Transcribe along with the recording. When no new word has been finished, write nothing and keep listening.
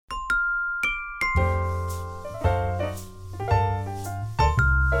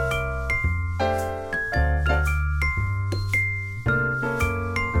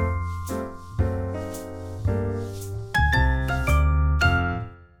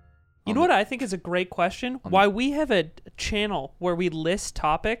You know what I think is a great question? Why we have a channel where we list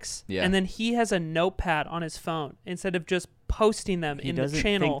topics, and then he has a notepad on his phone instead of just posting them in the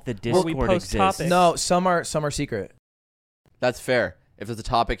channel where we post topics. No, some are secret. That's fair. If there's a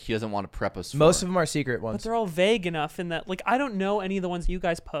topic he doesn't want to prep us for. Most of them are secret ones. But they're all vague enough in that, like, I don't know any of the ones you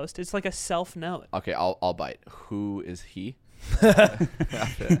guys post. It's like a self-note. Okay, I'll bite. Who is he? Don't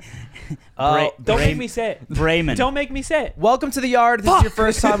make me say it. Brayman. Don't make me say it. Welcome to the yard. If this is your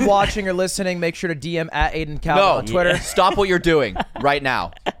first time watching or listening, make sure to DM at Aiden Calvin on Twitter. Stop what you're doing right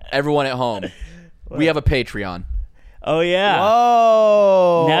now. Everyone at home. We have a Patreon. Oh, yeah.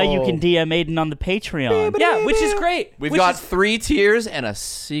 Whoa. Now you can DM Aiden on the Patreon. Yeah, which is great. We've got 3 tiers and a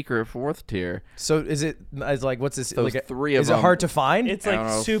secret 4th tier. So is it like what's this? Those like 3 of is them. it hard to find? It's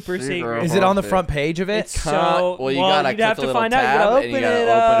like super secret. Is it on the front page of it? It's so well, you gotta you'd click have a to little find out. tab You and you gotta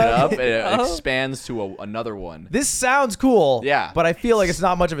gotta open open it up, and it Oh. expands to another one. This sounds cool. Yeah. But I feel like it's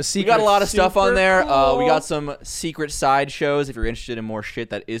not much of a secret. We got a lot of stuff on Super there. cool. We got some secret side shows if you're interested in more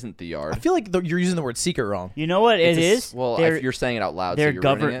shit that isn't the yard. I feel like you're using the word secret wrong. You know what it is? Well, if you're saying it out loud, so They're you're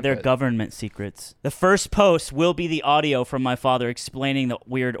ruining it, they're but- government secrets. The first post will be the audio from my father explaining the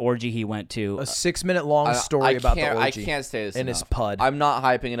weird orgy he went to. A 6-minute long story about the orgy. I can't say this in enough. his pud. I'm not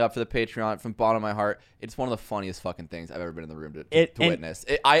hyping it up for the Patreon from the bottom of my heart. It's one of the funniest fucking things I've ever been in the room to witness.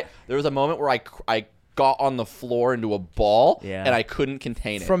 There was a moment where I got on the floor into a ball, and I couldn't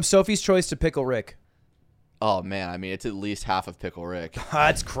contain it. From Sophie's Choice to Pickle Rick. Oh man, I mean it's at least half of Pickle Rick.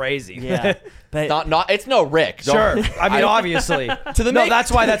 That's crazy. Yeah, but it's no Rick. Sure. I mean, obviously.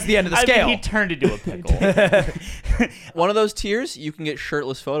 That's why that's the end of the scale. he turned into a pickle. One of those tiers, you can get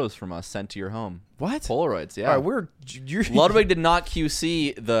shirtless photos from us sent to your home. What? Polaroids, yeah. All right, Ludwig did not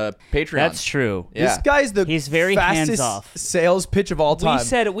QC the Patreon. That's true. Yeah. This guy's He's very fastest hands-off. sales pitch of all time.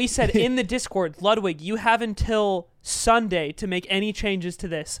 We said in the Discord, Ludwig, you have until Sunday to make any changes to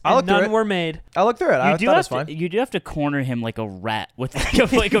this. And none were made. I'll look through it. I thought it was fine. You do have to corner him like a rat with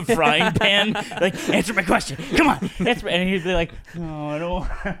like a frying pan. Like, answer my question. Come on. And he'd be like, no, I don't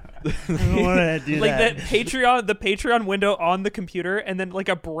want to do like that. The Patreon window on the computer, and then like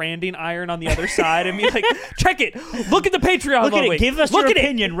a branding iron on the other side, and be like, check it. Look at the Patreon. Look at Ludwig. it. Give us your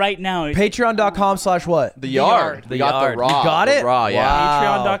opinion right now. Patreon.com/what? The yard. The we got yard. the raw. You got it? The raw, yeah.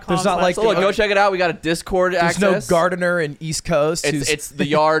 Wow. Patreon.com. There's not like So look, go check it out. We got a Discord There's access. no gardener in East Coast. It's the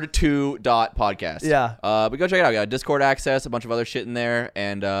yard 2.podcast. Yeah. But go check it out. We got Discord access, a bunch of other shit in there,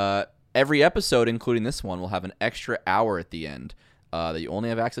 and every episode, including this one, will have an extra hour at the end that you only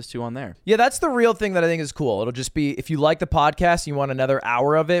have access to on there. Yeah, that's the real thing that I think is cool. It'll just be, if you like the podcast and you want another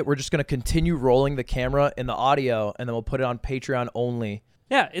hour of it, we're just going to continue rolling the camera and the audio, and then we'll put it on Patreon only.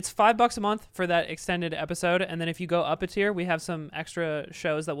 Yeah, it's $5 a month for that extended episode, and then if you go up a tier, we have some extra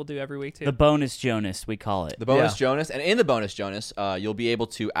shows that we'll do every week too. The bonus Jonas, we call it. The bonus Jonas, and in the bonus Jonas, you'll be able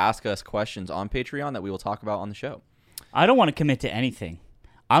to ask us questions on Patreon that we will talk about on the show. I don't want to commit to anything.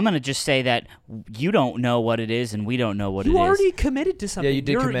 I'm going to just say that you don't know what it is and we don't know what it is. You already committed to something. Yeah, you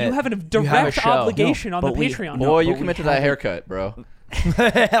did commit. You have a direct obligation on the Patreon. Boy, you commit to that haircut, bro.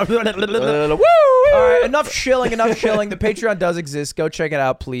 All right, enough shilling. The Patreon does exist. Go check it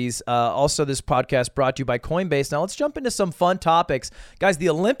out, please. Also, this podcast brought to you by Coinbase. Now, let's jump into some fun topics. Guys, the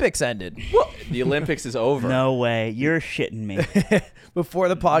Olympics ended. The Olympics is over. No way. You're shitting me. Before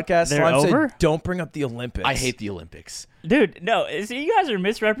the podcast, They're Slime over? said, don't bring up the Olympics. I hate the Olympics. Dude, no, so you guys are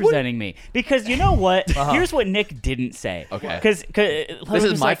misrepresenting me. Because you know what? Here's what Nick didn't say. Okay. Because this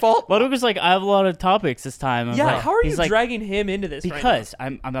is my fault? Ludwig was like, I have a lot of topics this time. I was like, how are he's you like, dragging him into this because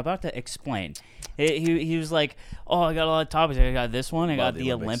I'm about to explain. He was like, oh, I got a lot of topics. I got this one. I got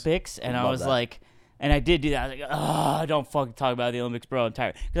the Olympics. And I was like, and I did do that. I was like, oh, don't fucking talk about the Olympics, bro. I'm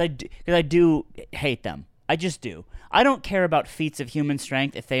tired. Because I do hate them. I just do. I don't care about feats of human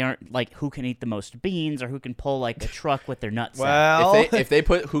strength if they aren't like who can eat the most beans or who can pull like a truck with their nuts. Well, if they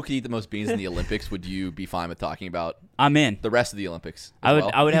put who can eat the most beans in the Olympics, would you be fine with talking about? I'm in. The rest of the Olympics. I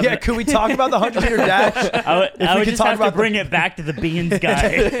would have. Yeah, could we talk about the 100-meter dash? I would just have to bring it back to the beans guy,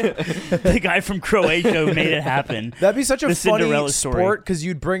 the guy from Croatia who made it happen. That'd be such a funny Cinderella sport because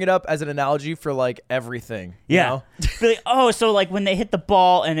you'd bring it up as an analogy for like everything. Yeah. You know? Be like, oh, so like when they hit the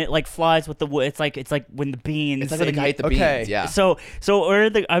ball and it like flies with the wood, it's like when the beans. It's like when the guy hit the Okay. beans. Yeah. So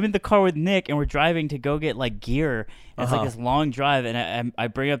I'm in the car with Nick and we're driving to go get like gear. And it's like this long drive, and I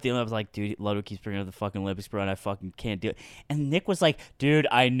bring up the Olympics. Like, dude, Ludwig keeps bringing up the fucking Olympics, bro, and I fucking can't do it. And Nick was like, dude,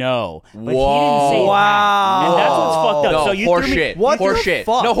 I know, but he didn't say that. And that's what's fucked up. No, So you horse threw me. shit. What horse the shit.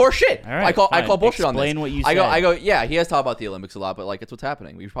 fuck? No, horse shit. All right, I call fine. bullshit on this. Explain what you I go, said. yeah, he has talked about the Olympics a lot, but like it's what's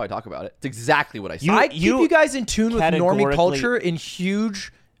happening. We should probably talk about it. It's exactly what I said. I keep you guys in tune with normie categorically- culture in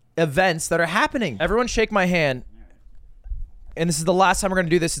huge events that are happening. Everyone shake my hand. and this is the last time we're going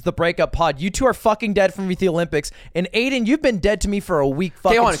to do this. It's the breakup pod. You two are fucking dead from me at the Olympics. And Aiden, you've been dead to me for a week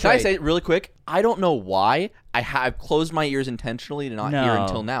fucking straight. Can I say it really quick? I don't know why. I've closed my ears intentionally to not hear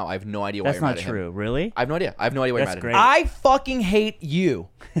until now. I have no idea why you're mad at him. That's not true. Really? I have no idea. I have no idea why you're mad at him. I fucking hate you.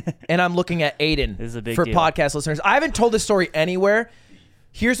 And I'm looking at Aiden this is a big for deal. Podcast listeners. I haven't told this story anywhere.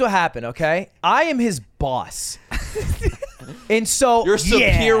 Here's what happened, okay? I am his boss. And so... You're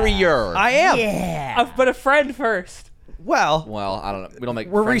superior. I am. Yeah. But a friend first. Well, I don't know. We don't make.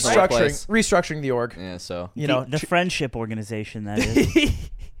 We're restructuring the org. Yeah, so the friendship organization that is.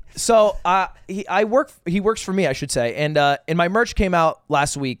 So he works for me, I should say, and my merch came out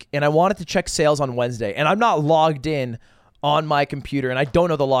last week, and I wanted to check sales on Wednesday, and I'm not logged in on my computer, and I don't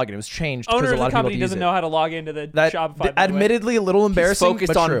know the login. It was changed because a lot of people doesn't know how to log into the Shopify. Admittedly, a little embarrassing. He's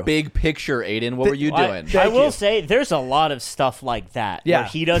focused but on true. big picture, Aiden. What were you doing? I will say there's a lot of stuff like that. Yeah. Where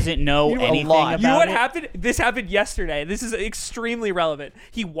he doesn't know anything about You know what it. happened? This happened yesterday. This is extremely relevant.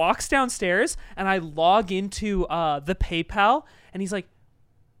 He walks downstairs, and I log into the PayPal, and he's like,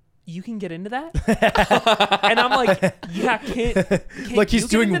 you can get into that? And I'm like, yeah, can't like he's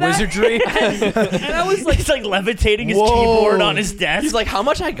doing wizardry. and I was like, he's like levitating his keyboard on his desk. He's like, how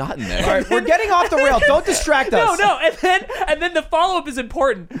much I got in there? All right, we're getting off the rails. Don't distract us. No. And then the follow-up is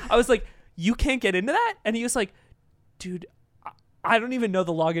important. I was like, you can't get into that? And he was like, dude, I don't even know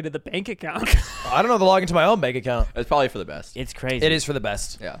the login to the bank account. I don't know the login to my own bank account. It's probably for the best. It's crazy. It is for the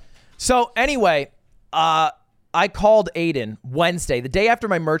best. Yeah. So anyway, I called Aiden Wednesday, the day after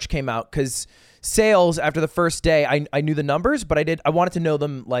my merch came out, because sales after the first day, I knew the numbers, but I wanted to know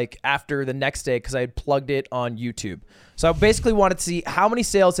them like after the next day because I had plugged it on YouTube. So I basically wanted to see how many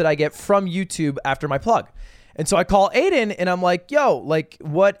sales did I get from YouTube after my plug. And so I call Aiden and I'm like, yo, like,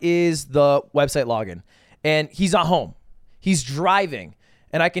 what is the website login? And he's not home. He's driving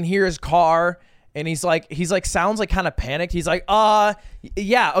and I can hear his car. And he's like, sounds like kind of panicked. He's like,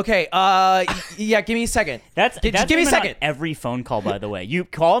 yeah, okay, yeah, give me a second. That's give me a second. On every phone call, by the way. You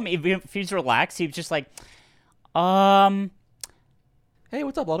call him if he's relaxed. He's just like, hey,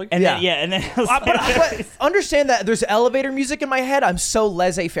 what's up, Ludwig? And then but understand that there's elevator music in my head. I'm so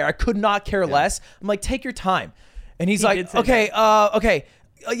laissez-faire. I could not care less. I'm like, take your time. And he's like, okay, okay.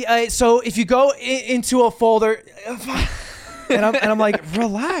 So if you go into a folder. And I'm like,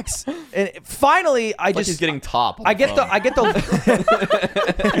 relax. And finally, he's getting top. I get the.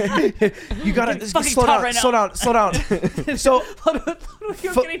 You gotta slow down. Right slow down. So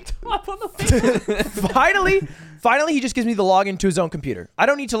You're getting top on the Finally, he just gives me the login to his own computer. I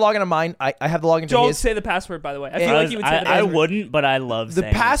don't need to log in on mine. I have the login to his. Don't say the password, by the way. I feel like you would say the password. I wouldn't, but I love the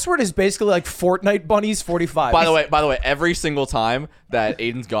password is basically like Fortnite Bunnies 45. By the way, every single time that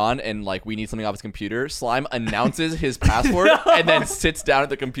Aiden's gone and like we need something off his computer, Slime announces his password and then sits down at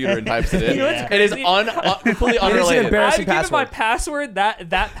the computer and types it in. You know what's It is completely unrelated. embarrassing I've given my password.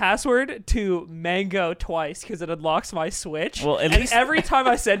 that password to Mango twice because it unlocks my Switch. Well, at least every time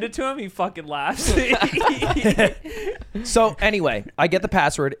I send it to him, he fucking laughs. So anyway, I get the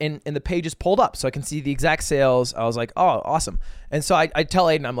password and the page is pulled up so I can see the exact sales. I was like, oh, awesome. And so I tell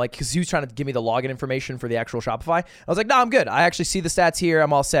Aiden, I'm like, because he was trying to give me the login information for the actual Shopify. I was like, no, I'm good. I actually see the stats here.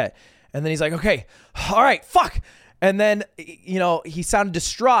 I'm all set. And then he's like, okay, all right, fuck. And then, he sounded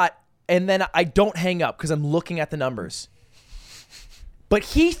distraught. And then I don't hang up because I'm looking at the numbers. But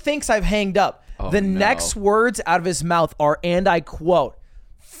he thinks I've hanged up. The next words out of his mouth are, and I quote,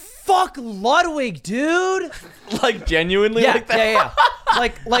 fuck Ludwig, dude. Like genuinely like that? Yeah.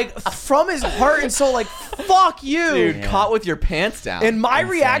 like from his heart and soul, like, fuck you. Dude, caught with your pants down. And my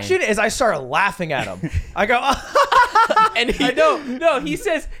reaction is I started laughing at him. I go, and he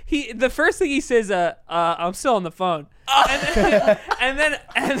says, the first thing he says, I'm still on the phone. And then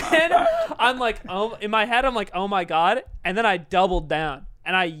I'm like, oh, in my head, I'm like, oh my God. And then I doubled down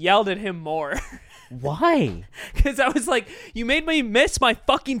and I yelled at him more. Why? Because I was like, you made me miss my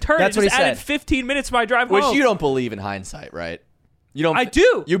fucking turn. That's it just what he added said. 15 minutes to my drive Which home. you don't believe in hindsight, right? You don't. I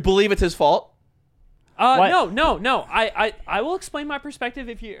do. You believe it's his fault? No. I will explain my perspective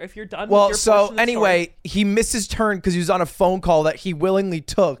if you're done. Well, with your so portion of the anyway, story. he missed his turn because he was on a phone call that he willingly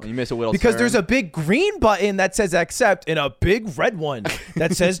took. You miss a little because turn. there's a big green button that says accept and a big red one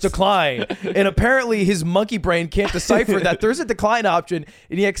that says decline. And apparently his monkey brain can't decipher that there's a decline option,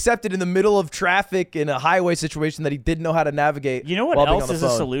 and he accepted in the middle of traffic in a highway situation that he didn't know how to navigate. You know what else is a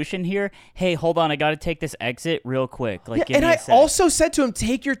solution here? Hey, hold on, I got to take this exit real quick. Like, yeah, and I also said to him,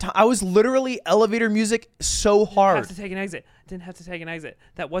 take your time. I was literally elevator music so hard. Didn't have to take an exit.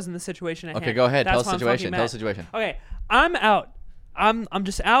 That wasn't the situation at hand. Okay, go ahead. That's Tell the situation. Okay, I'm out. I'm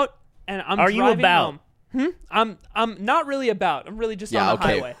just out, and I'm Are driving you about? home. I'm not really about. I'm really just on the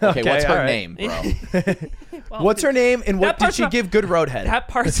highway. Okay, what's her all right. name, bro? Well, What's her name, and what did she give good roadhead? That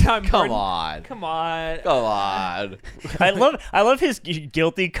part's not Come important. on. Come on. Come on. I love his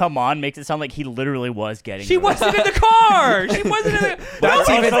guilty come on makes it sound like he literally was getting She her. wasn't in the car. She wasn't in the. That's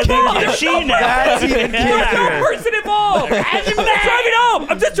no, even it's involved. kinkier. There's no That's even There's no kinkier. person involved. I'm just driving home.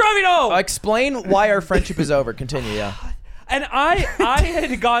 I'm just driving home. Explain why our friendship is over. Continue, yeah. And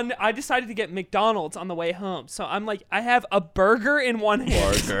I decided to get McDonald's on the way home. So I'm like, I have a burger in one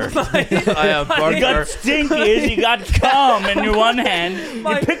hand. I have burger. You got stinkies, you got cum in your one hand.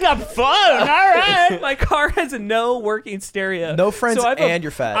 My- you picked up phone, all right. My car has no working stereo. No friends So I have and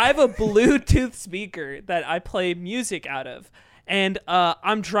you're fat. I have a Bluetooth speaker that I play music out of. And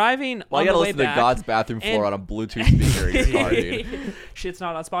I'm driving Well, on you the gotta way listen to back. God's bathroom floor on a Bluetooth speaker in your car, dude. Shit's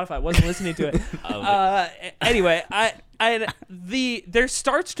not on Spotify. I wasn't listening to it. Anyway, there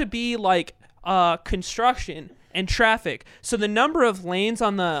starts to be like construction and traffic. So the number of lanes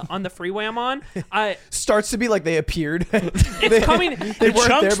on the freeway I'm on, Starts to be like they appeared. it's coming. They weren't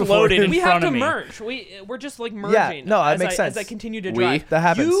chunk's there before. loaded in We have front to of me. merge. We're just like merging. no, that as makes sense. As I continue to drive. That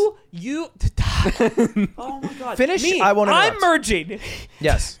happens. You. Oh my god. Finish, Me, I won't I'm interrupt. merging.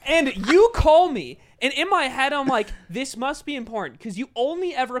 Yes. And you call me, and in my head I'm like, this must be important because you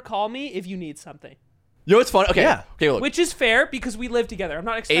only ever call me if you need something, You know what's fun? Okay. Yeah. Okay, look. which is fair because we live together. I'm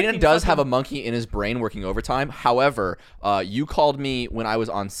not expecting. Aiden does have a fucking- monkey in his brain working overtime. However, you called me when I was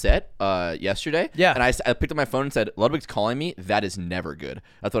on set yesterday. Yeah. And I picked up my phone and said, Ludwig's calling me. That is never good.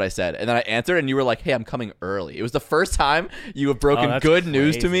 That's what I said. And then I answered, and you were like, hey, I'm coming early. It was the first time you have broken that's good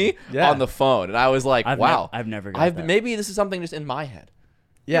news to me Yeah. on the phone. And I was like, wow. I've never got that. Maybe this is something just in my head.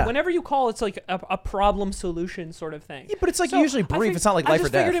 Yeah. Whenever you call, it's like a problem solution sort of thing. Yeah, but it's like So usually I brief. It's not like life I or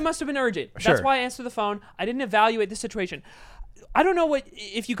just figured death. it must have been urgent. Sure. That's why I answered the phone. I didn't evaluate the situation. I don't know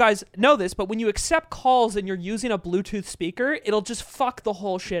if you guys know this, but when you accept calls and you're using a Bluetooth speaker, it'll just fuck the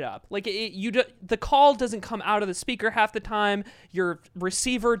whole shit up. Like the call doesn't come out of the speaker half the time. Your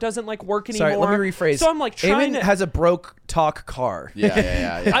receiver doesn't like work anymore. Sorry, let me rephrase. So I'm like trying Eamon to. has a broke talk car.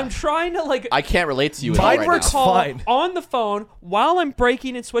 Yeah. I'm trying to like. I can't relate to you at all Mine right works now. call fine. on the phone while I'm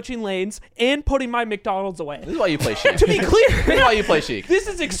braking and switching lanes and putting my McDonald's away. This is why you play Chic. To be clear, This is why you play Chic. this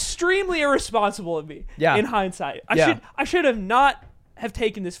is extremely irresponsible of me. Yeah. In hindsight, Yeah. I should have not have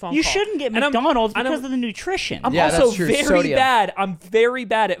taken this phone You call. shouldn't get And I'm- McDonald's and because of the nutrition. I'm Yeah, also that's true. very Sodium. bad. I'm very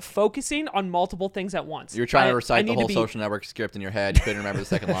bad at focusing on multiple things at once. You were trying to I recite the need to whole be- social network script in your head. You couldn't remember the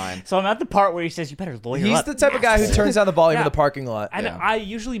second line. So I'm at the part where he says, you better lawyer He's up. the type of guy who turns down the volume Yeah. in the parking lot. And Yeah. I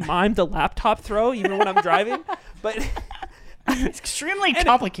usually mime the laptop throw even when I'm driving, but. It's extremely And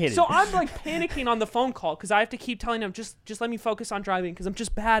complicated. So I'm like panicking on the phone call because I have to keep telling him just let me focus on driving because I'm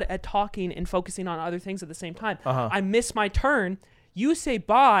just bad at talking and focusing on other things at the same time. I miss my turn. You say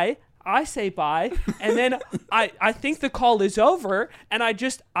bye. I say bye, and then I think the call is over, and I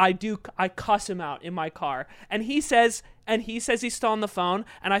cuss him out in my car, and he says he's still on the phone,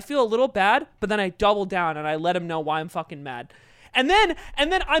 and I feel a little bad, but then I double down and I let him know why I'm fucking mad. And then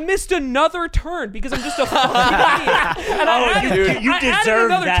I missed another turn because I'm just a fucking idiot. And I added, you I added deserve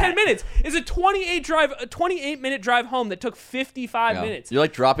another that. 10 minutes. It's a 28-minute drive home that took 55 Yeah. minutes. You're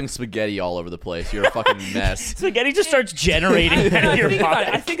like dropping spaghetti all over the place. You're a fucking mess. Spaghetti just starts generating And in I your think about it.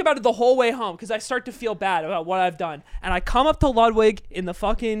 I pocket. think about it the whole way home because I start to feel bad about what I've done. And I come up to Ludwig in the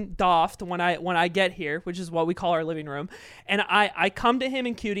fucking Doft when I get here, which is what we call our living room. And I come to him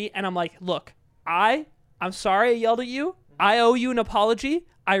and Cutie, and I'm like, look, I'm sorry I yelled at you. I owe you an apology.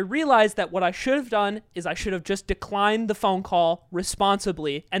 I realized that what I should have done is I should have just declined the phone call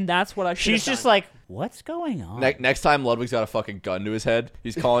responsibly, and that's what I should have She's done. just like, what's going on? Next time Ludwig's got a fucking gun to his head,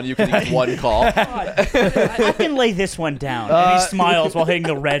 he's calling you because he one call. I can lay this one down. And he smiles while hitting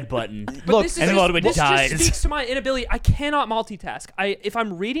the red button. Look, This is and then just- Ludwig this dies. just speaks to my inability. I cannot multitask. If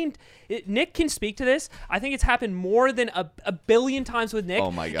I'm reading, Nick can speak to this. I think it's happened more than a billion times with Nick.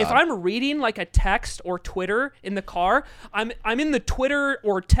 Oh my God. If I'm reading like a text or Twitter in the car, I'm in the Twitter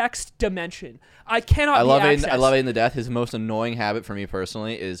or text dimension. I cannot. I be love accessed. Aiden to death. His most annoying habit for me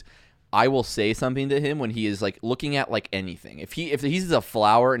personally is I will say something to him when he is like looking at like anything. If he's a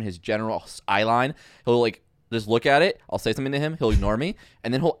flower in his general eye line, he'll like just look at it. I'll say something to him. He'll ignore me,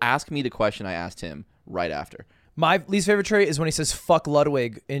 and then he'll ask me the question I asked him right after. My least favorite trait is when he says "fuck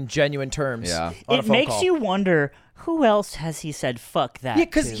Ludwig" in genuine terms. Yeah. on a It phone makes call. you wonder, who else has he said fuck that Yeah,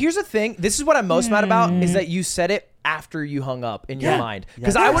 because to? here's the thing. This is what I'm most mad about is that you said it after you hung up in your Yeah. mind?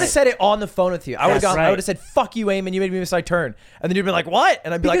 Because That's I would have right. said it on the phone with you. I would have That's I would right. have said, "Fuck you, Eamon. You made me miss my turn." And then you'd be like, "What?"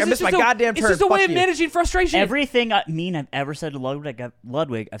 And I'd be like, "I missed my goddamn turn." It's just a way Fuck of you. managing frustration. Everything mean I've ever said to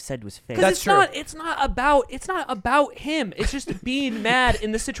Ludwig, I've said was fake. Because That's it's true. it's not about him. It's just being mad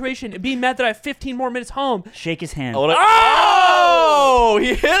in the situation, being mad that I have 15 more minutes home. Shake his hand. Oh,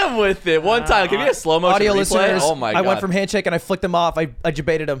 he hit him with it one time. Give me a slow motion Audio replay. listeners, Oh my god! I went from handshake and I flicked him off. I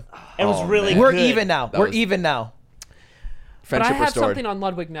debated him. It was Oh, really man. We're good. even now. We're even now. But I friendship have restored. something on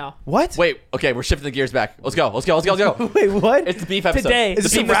Ludwig now. What? Wait, okay, we're shifting the gears back. Let's go. Wait, what? It's the beef episode. Today. It's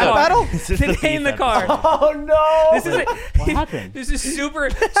Is the this a beef rap episode. battle? Today in the car. Oh no! This is What happened? This is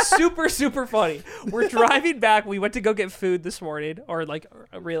super funny. We're driving back. We went to go get food this morning, or like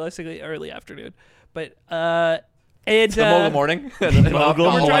realistically early afternoon. But and The mogul morning. Mogul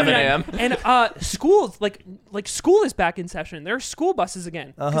we're 11 driving a.m. back, and schools like school is back in session. There are school buses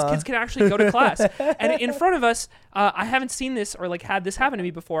again because kids can actually go to class. And in front of us, I haven't seen this or like had this happen to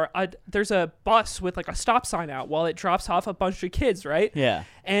me before. There's a bus with like a stop sign out while it drops off a bunch of kids, right? Yeah.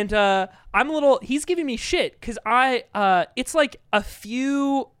 And he's giving me shit because it's like a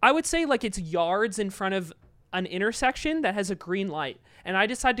few, I would say like it's yards in front of an intersection that has a green light. And I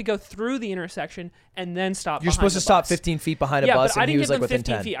decided to go through the intersection and then stop. You're behind supposed the to stop bus. 15 feet behind a Yeah, bus, but I and he didn't was give like them within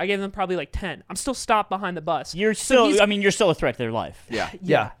 15 10. feet. I gave them probably like 10. I'm still stopped behind the bus. You're So still. he's- I mean, you're still a threat to their life. Yeah.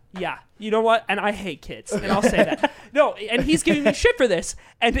 Yeah. You know what? And I hate kids, and I'll say that. No, and he's giving me shit for this.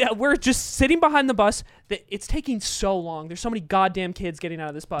 And we're just sitting behind the bus. That it's taking so long. There's so many goddamn kids getting out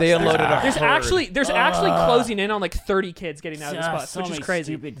of this bus. They unloaded a There's herd. actually closing in on like 30 kids getting out of this bus, So which is many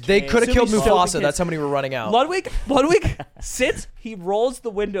crazy. stupid They kids. could have killed So many Mufasa. stupid That's how many were running out. Ludwig sits. He rolls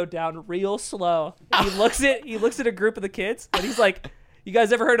the window down real slow. He looks at a group of the kids, and he's like, "You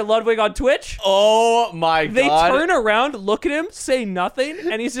guys ever heard of Ludwig on Twitch?" Oh my They god. turn around, look at him, say nothing,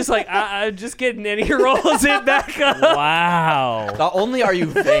 and he's just like, I'm just kidding. And he rolls it back up. Wow. Not only are you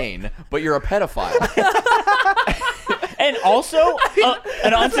vain, but you're a pedophile. And also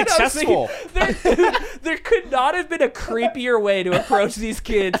an unsuccessful. There could not have been a creepier way to approach these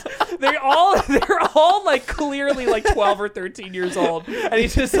kids. They're all like clearly like 12 or 13 years old, and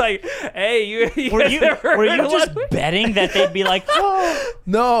he's just like, "Hey, you Were guys you ever were heard you of just Ludwig?" betting that they'd be like, oh,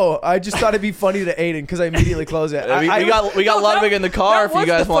 No, I just thought it'd be funny to Aiden because I immediately closed it. We got Ludwig in the car if you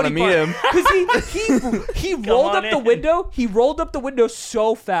guys want to meet him. Because he rolled on up the in. window. He rolled up the window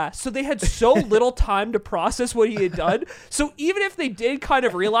so fast, so they had so little time to process what he had done. So even if they did kind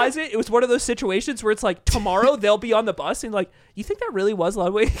of realize it, it was one of those situations where it's like tomorrow they'll be on the bus and like, you think that really was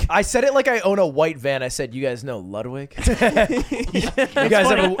Ludwig? I said it like I own a white van. I said, "You guys know Ludwig? you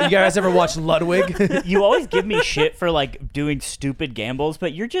guys ever watch Ludwig?" you always give me shit for like doing stupid gambles,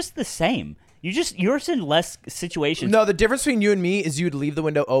 but you're just the same. You're in less situations. No, the difference between you and me is you'd leave the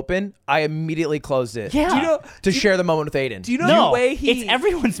window open. I immediately closed it. Yeah. Do you know? To share the moment with Aiden. Do you know No, the way he? it's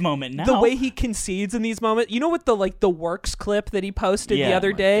everyone's moment now. The way he concedes in these moments, you know, with the works clip that he posted the Yeah. other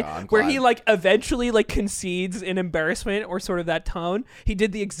Oh my day, God, I'm where glad. he like eventually like concedes in embarrassment or sort of that tone. He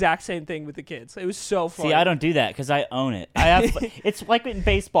did the exact same thing with the kids. It was so funny. See, I don't do that because I own it. I have. It's like in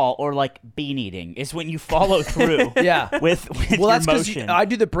baseball or like bean eating. It's when you follow through. Yeah. With Well, your that's because motion. I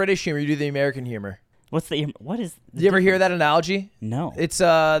do the British humor. You do the American humor. What is? Did you ever hear that analogy? No. It's they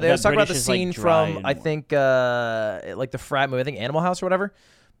was talking about the British is, like, scene dry from and I think like the frat movie, I think Animal House or whatever.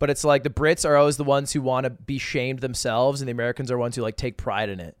 But it's like the Brits are always the ones who want to be shamed themselves, and the Americans are ones who like take pride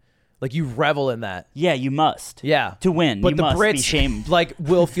in it. Like you revel in that. Yeah, you must. Yeah. To win, But you the must Brits be shamed. like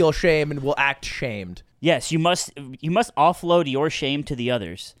will feel shame and will act shamed. Yes, you must. You must offload your shame to the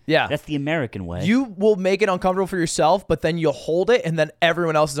others. Yeah. That's the American way. You will make it uncomfortable for yourself, but then you'll hold it, and then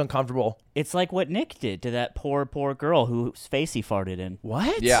everyone else is uncomfortable. It's like what Nick did to that poor girl whose face he farted in.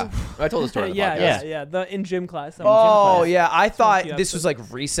 What? Yeah, I told the story. On the podcast. yeah. The in gym class. Oh yeah, I thought few this was like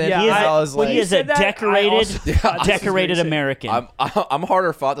recent. Yeah, He is, I was like, he is a said that, I decorated, also thought this was decorated recent. American. I'm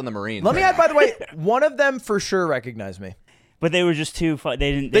harder fought than the Marines. let me add, by the way, one of them for sure recognized me. but they were just too. They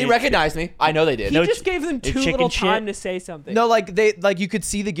didn't. They recognized me. I know they did. He No just gave them too chicken little shit. time to say something. No, like they like you could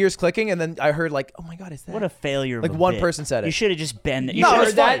see the gears clicking, and then I heard like, oh my god, is that? What a failure! of Like a one bit. person said it. You should have just been. You No, should it have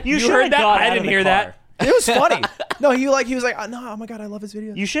was fine. You You should heard have that? got I out didn't of the hear car. that. It was funny. No, he was like, no, oh my god, I love his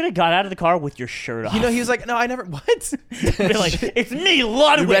videos. You should have got out of the car with your shirt off. You know, he was like, no, I never. What? Be like, it's me,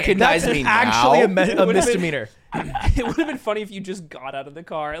 Ludwig. You recognize That's me actually now? a misdemeanor. It would have been funny if you just got out of the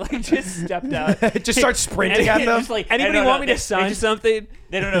car, like just stepped out. Just start sprinting at them. Just like, Anybody no, want me they- to sign they just- something?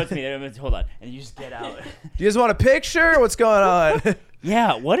 They don't know it's me. They don't know, hold on, and you just get out. Do you guys want a picture? What's going on?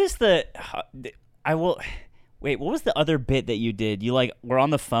 Yeah. What is the? I will. Wait. What was the other bit that you did? You like were on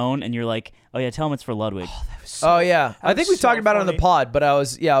the phone and you're like, oh yeah, tell him it's for Ludwig. Oh yeah, I think we so talked about it on the funny. pod, but I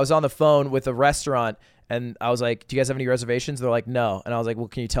was on the phone with a restaurant, And I was like, "Do you guys have any reservations?" They're like, "No." And I was like, "Well,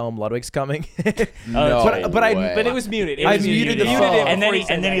 can you tell them Ludwig's coming?" No but it was muted. I muted the phone. And then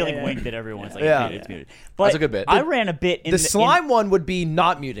he like winked at everyone. It's like, it's muted. But That's a good bit. I ran a bit in the slime one would be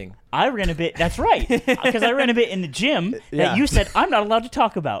not muting. I ran a bit. That's right, because I ran a bit in the gym that you said I'm not allowed to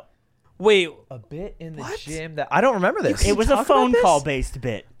talk about. Wait, a bit in the gym that I don't remember this. It was a phone call based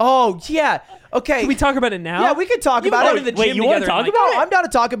bit. Oh yeah. Okay. can we talk about it now? Yeah, we can talk about gone it. to the Wait, gym you wanna together talk and, about No, I'm down to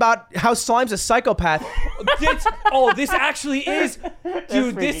talk about how Slime's a psychopath. This actually is,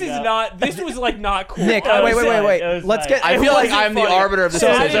 dude. This is out. not. This was like not cool. Nick, That wait. was Let's fine. get. I feel like wasn't I'm the funny. arbiter of this I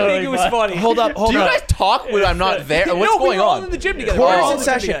decision. didn't think it was funny. Hold up. Do you guys talk when I'm not there? What's no, going we were all on? in the gym together. Quarters We were all in the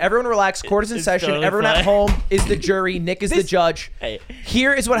gym session. together. Everyone relax. Quarters in It's session. totally Everyone at fine. home is the jury. Nick is the judge. Hey.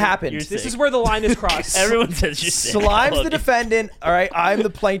 Here is what happened. You're This sick. is where the line is crossed. Everyone says you're sick. I Slime's love the you. defendant. All right, I'm the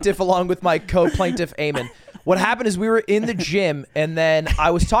plaintiff along with my co-plaintiff Aiden. What happened is we were in the gym, and then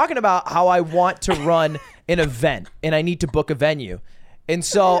I was talking about how I want to run an event, and I need to book a venue. And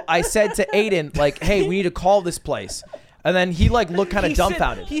so I said to Aiden, like, "Hey, we need to call this place." And then he like looked kind of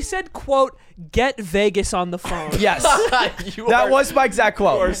dumbfounded. He said, "Quote, get Vegas on the phone." Yes, You that are- was my exact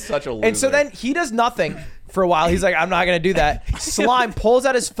quote. You are such a loser. And so then he does nothing for a while. He's like, "I'm not gonna do that." Slime pulls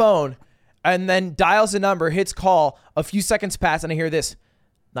out his phone and then dials a number, hits call. A few seconds pass, and I hear this: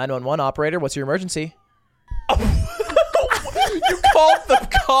 911 operator, what's your emergency? You called the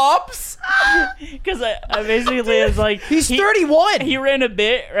cops? Because I basically was like, He's 31. He ran a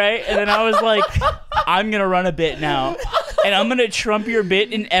bit, right? And then I was like, I'm going to run a bit now. And I'm going to trump your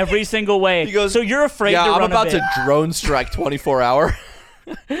bit in every single way. He goes, so you're afraid yeah, to run I'm about a bit. to drone strike 24 hour.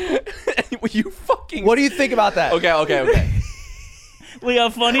 You fucking... What do you think about that? Okay. Look how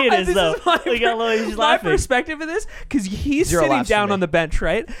funny it is, This though. is my, Look how low he's my laughing. perspective of this, because he's Zero sitting laughs from down me. on the bench,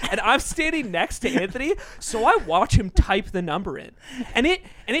 right? And I'm standing next to Anthony, so I watch him type the number in, and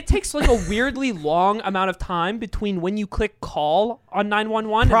it takes like a weirdly long amount of time between when you click call on 911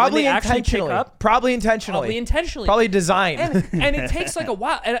 and when Probably they actually pick intentionally. up. Probably intentionally. Probably designed. And it takes like a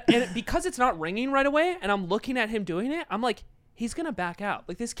while, and because it's not ringing right away, and I'm looking at him doing it, I'm like, he's gonna back out.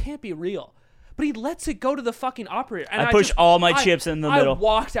 Like, this can't be real. But he lets it go to the fucking operator. And I push all my chips in the middle. I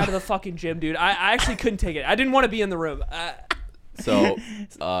walked out of the fucking gym, dude. I actually couldn't take it. I didn't want to be in the room. So,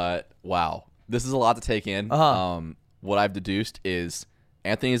 wow. This is a lot to take in. What I've deduced is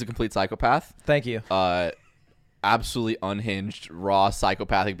Anthony is a complete psychopath. Thank you. Absolutely unhinged, raw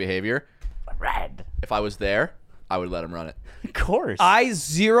psychopathic behavior. Red. If I was there, I would let him run it. Of course. I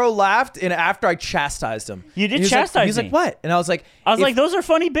zero laughed, and after I chastised him. You did He was chastise like, He was me. like, "What?" And I was like, like, those are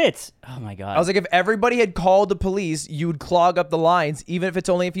funny bits. Oh, my God. I was like, if everybody had called the police, you would clog up the lines, even if it's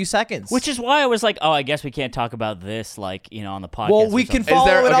only a few seconds. Which is why I was like, oh, I guess we can't talk about this, like, on the podcast. well, or we can something. follow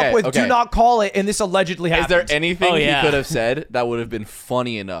there- it up okay, with okay. "Do not call it," and this allegedly happened. Is there anything Oh, yeah. he could have said that would have been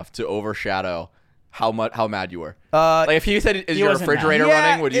funny enough to overshadow how mad you were? Like if he said, "Is your wasn't mad. refrigerator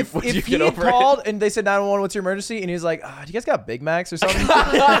running?" Would you if get he had over it? called and they said 911, what's your emergency? And he was like, do you guys got Big Macs or something?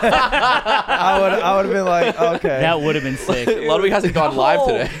 I would have been like, okay. That would have been sick. Ludwig hasn't gone live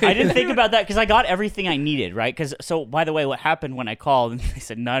today. I didn't think about that because I got everything I needed, right? So, by the way, what happened when I called and they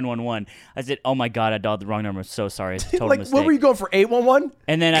said 911, I said, oh my God, I dialed the wrong number. I'm so sorry. It's a total like, mistake. what were you going for, 811?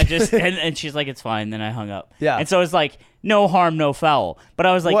 And then I just, and she's like, it's fine. Then I hung up. Yeah. And so it's like, no harm, no foul. But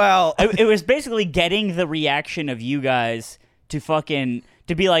I was like, Well- it was basically getting the reaction of you guys to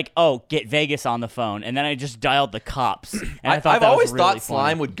be like, oh, get Vegas on the phone. And then I just dialed the cops. And I thought I've that was always really thought funny.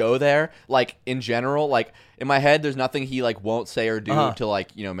 Slime would go there. Like in general, like in my head, there's nothing he like won't say or do to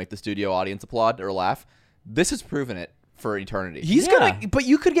like make the studio audience applaud or laugh. This has proven it for eternity. He's Yeah. gonna, but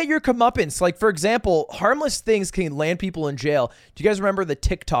you could get your comeuppance. Like, for example, harmless things can land people in jail. Do you guys remember the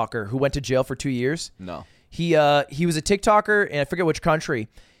TikToker who went to jail for 2 years? No. He was a TikToker, and I forget which country.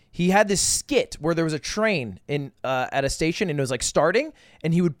 He had this skit where there was a train in at a station, and it was like starting,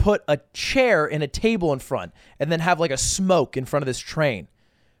 and he would put a chair and a table in front, and then have like a smoke in front of this train.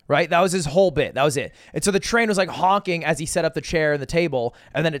 Right? That was his whole bit. That was it. And so the train was like honking as he set up the chair and the table,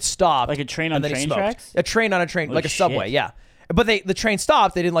 and then it stopped. Like a train on and then he train smoked. tracks? A train on a train, like a shit. subway, yeah. But the train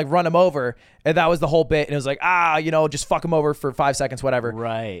stopped. They didn't like run him over, and that was the whole bit. And it was like, just fuck him over for 5 seconds, whatever.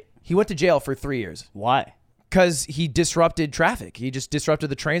 Right. He went to jail for 3 years Why? because he disrupted traffic. He just disrupted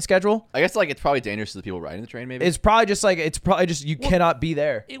the train schedule. I guess like it's probably dangerous to the people riding the train. Maybe It's probably just you cannot be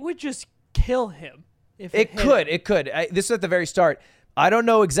there. It would just kill him. If It could. This is at the very start. I don't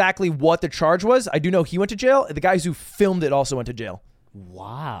know exactly what the charge was. I do know he went to jail. The guys who filmed it also went to jail.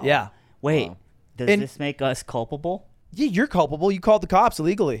 Wow. Yeah. Wait, does And- this make us culpable? Yeah, you're culpable. You called the cops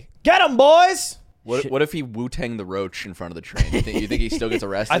illegally. Get them, boys! What if he Wu-Tang the Roach in front of the train? You think he still gets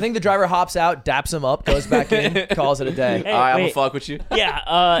arrested? I think the driver hops out, daps him up, goes back in, calls it a day. Hey, All right, I'm gonna wait. fuck with you.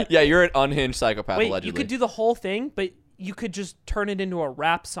 Yeah. Yeah, you're an unhinged psychopath. Wait, allegedly. you could do the whole thing, but you could just turn it into a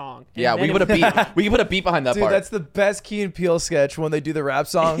rap song. and Yeah, then we can it put a would- beat. We can put a beat behind that Dude, part. that's the best Key and Peele sketch when they do the rap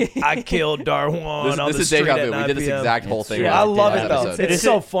song. I killed Darwan on this the is street deja at vu. 9 We did this p.m. exact whole thing. true. I love last it though. episode. It's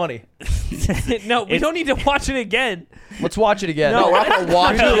so funny. No, we don't need to watch it again. Let's watch it again. No, we're not gonna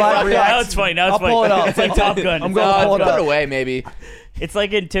watch We do it. live Now reacts. it's funny. Now it's I'll funny. pull it up. It's like Top Gun. I'm going to pull it Put it up. away, maybe. It's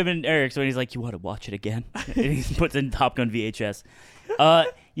like in Tim and Eric's when he's like, "You want to watch it again?" And he puts in Top Gun VHS.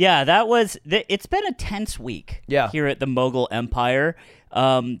 Yeah, that was. It's been a tense week. Yeah. Here at the Mogul Empire,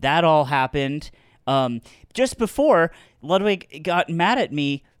 that all happened. Just before Ludwig got mad at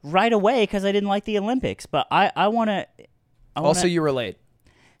me right away because I didn't like the Olympics. But I want to. Also, you were late.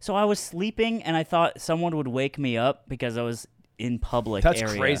 So I was sleeping and I thought someone would wake me up because I was in public. That's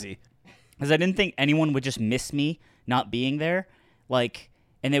area. crazy. Because I didn't think anyone would just miss me not being there,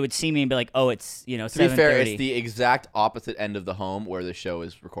 and they would see me and be like, "Oh, it's To be 7:30." fair, it's the exact opposite end of the home where the show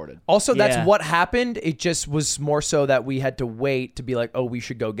is recorded. Also, that's Yeah. what happened. It just was more so that we had to wait to be like, oh, we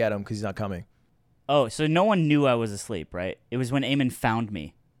should go get him because he's not coming. Oh, so no one knew I was asleep, right? It was when Eamon found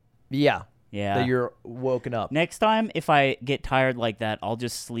me. Yeah. Yeah. That you're woken up. Next time, if I get tired like that, I'll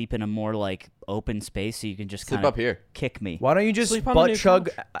just sleep in a more open space so you can just Sleep kind up of here. kick me. Why don't you just Sleep on the butt new chug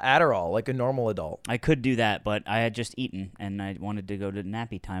Adderall like a normal adult? I could do that, but I had just eaten and I wanted to go to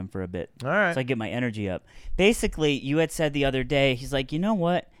nappy time for a bit. All right. So I get my energy up. Basically, you had said the other day, he's like, you know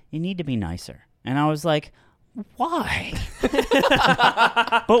what? You need to be nicer. And I was like, why?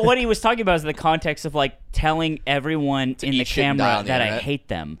 But what he was talking about is the context of telling everyone in the eat shit and die camera on the that I internet. hate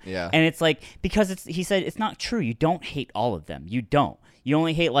them. Yeah. And it's because he said it's not true. You don't hate all of them. You don't. You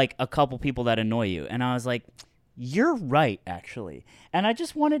only hate a couple people that annoy you. And I was like, you're right, actually. And I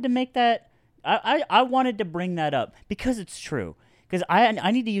just wanted to make that. I wanted to bring that up because it's true. Because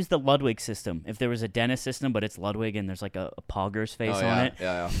I need to use the Ludwig system. If there was a Dennis system, but it's Ludwig and there's a Pogger's face Oh, on yeah, it.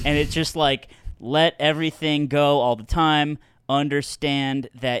 yeah. And it's just let everything go all the time. Understand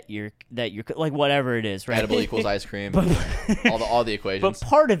that you're whatever it is, right? Edible equals ice cream. all the equations. But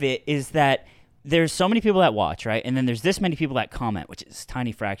part of it is that there's so many people that watch, right? And then there's this many people that comment, which is a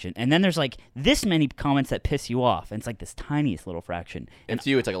tiny fraction. And then there's this many comments that piss you off. And it's this tiniest little fraction. and to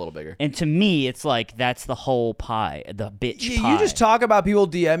you, it's a little bigger. And to me, it's that's the whole pie, the bitch pie. You just talk about people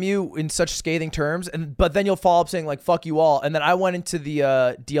DM you in such scathing terms, but then you'll follow up saying fuck you all. And then I went into the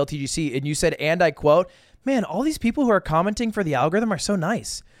DLTGC and you said, and I quote, man, all these people who are commenting for the algorithm are so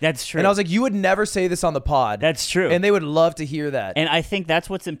nice. That's true. And I was like, you would never say this on the pod. That's true. And they would love to hear that. And I think that's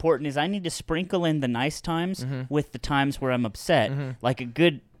what's important is I need to sprinkle in the nice times with the times where I'm upset, like a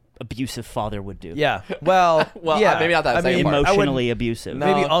good abusive father would do. Yeah. Well, Well, yeah. maybe not that I second mean, part. I wouldn't- Emotionally abusive.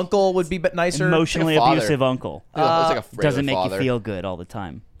 Maybe No. uncle would be nicer. Emotionally Like a father. abusive uncle. It's like a regular Doesn't make father. you feel good all the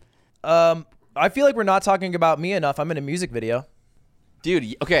time. I feel like we're not talking about me enough. I'm in a music video.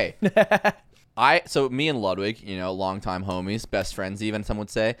 Dude, okay. So me and Ludwig, longtime homies, best friends even, some would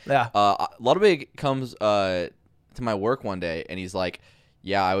say. Yeah. Ludwig comes to my work one day and he's like,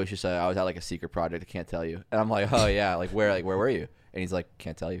 yeah, I was at a secret project. I can't tell you. And I'm like, oh yeah, where were you? And he's like,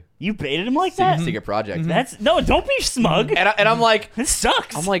 can't tell you. You baited him like that? Secret project. Don't be smug. And I'm like, This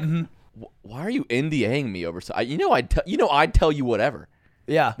sucks. I'm like, why are you NDAing me over? I'd tell you whatever.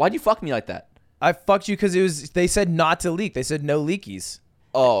 Yeah. Why'd you fuck me like that? I fucked you because they said not to leak. They said no leakies.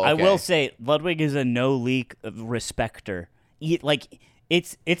 Oh, okay. I will say Ludwig is a no leak respecter.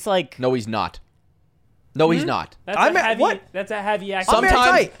 It's like No, he's not. No, he's not. That's I'm a at- heavy. what? That's a heavy accent. I'm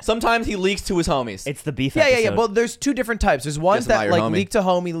airtight. Sometimes he leaks to his homies. it's the beef Yeah, yeah, episode. yeah. Well, there's two different types. There's ones Guess I'm that not your homie. leak to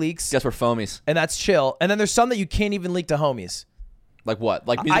homie leaks, Guess we're foamies. and that's chill. And then there's some that you can't even leak to homies. Like what?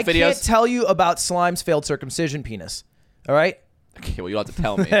 Like I music can't videos? tell you about Slime's failed circumcision penis. All right? Okay, well, you don't have to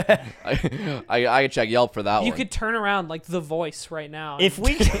tell me. I could check Yelp for that You one. could turn around like The Voice right now. If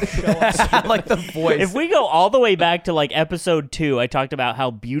we show us. Like the voice. if we go all the way back to episode 2, I talked about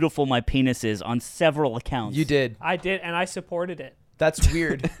how beautiful my penis is on several accounts. You did. I did, and I supported it. That's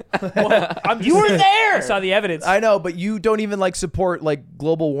weird. You were there. I saw the evidence. I know, but you don't even support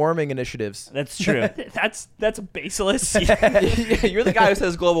global warming initiatives. That's true. That's baseless. Yeah, you're the guy who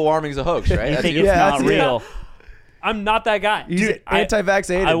says global warming is a hoax, right? You That's think you. it's Yeah, not that's it. real. I'm not that guy. He's Dude, I-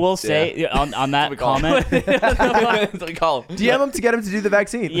 anti-vax Aiden. I will say on that comment. That's what we call him. DM him to get him to do the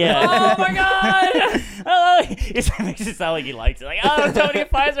vaccine. Yeah. Oh my god! Oh, it makes it sound like he likes it. Oh, Tony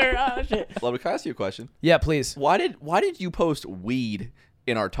Pfizer. Oh shit. Love, can I ask you a question? Yeah, please. Why did you post weed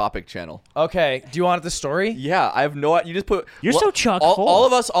in our topic channel. Okay. Do you want the story? Yeah, I have no. You just put. You're so chock full. All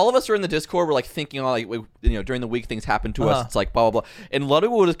of us are in the Discord. We're like thinking on during the week things happen to us. It's like blah blah blah. And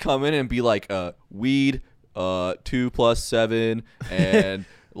Ludwig will just come in and be like, weed, 2 + 7, and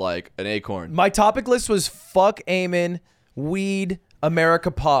like an acorn. My topic list was fuck Eamon, weed, America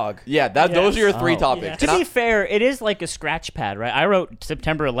Pog. Yeah, those are your 3 topics. To be fair, it is like a scratch pad, right? I wrote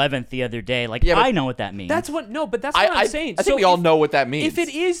September 11th the other day. Like, I know what that means. That's what I'm saying. I think we all know what that means. If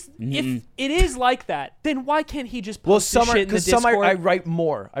it is like that, then why can't he just post some shit in the Discord? I write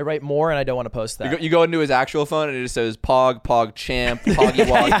more. I write more, and I don't want to post that. You go into his actual phone, and it just says Pog, Pog Champ, Poggy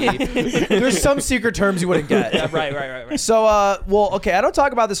Woggy. There's some secret terms you wouldn't get. Yeah, right. So, okay, I don't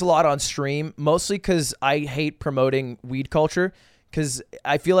talk about this a lot on stream, mostly because I hate promoting weed culture. Because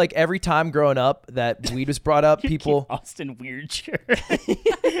I feel like every time growing up that weed was brought up, people... Austin weird shirt.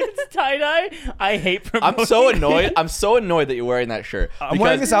 It's tie-dye. I hate promoting. I'm so annoyed that you're wearing that shirt. I'm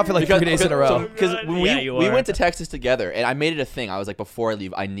wearing this outfit like 3 days in a row. Because when we went to Texas together, and I made it a thing. I was like, before I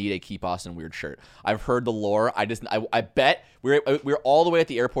leave, I need a Keep Austin weird shirt. I've heard the lore. I bet we were all the way at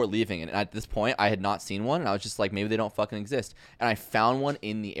the airport leaving, and at this point, I had not seen one, and I was just like, maybe they don't fucking exist. And I found one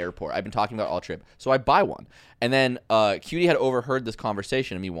in the airport. I've been talking about all trip, so I buy one. And then Cutie had overheard this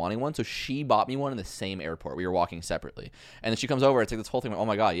conversation of me wanting one, so she bought me one in the same airport. We were walking separately. And then she comes over, it's like this whole thing, oh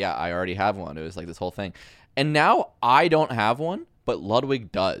my god, yeah, I already have one. It was like this whole thing. And now I don't have one, but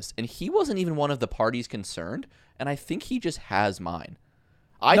Ludwig does. And he wasn't even one of the parties concerned, and I think he just has mine.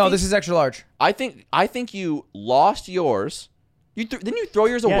 This is extra large. I think you lost yours. Didn't you throw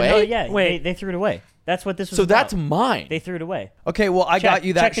yours away? No, yeah. Wait, they threw it away. That's what this was So about. that's mine. They threw it away. Okay, well, I got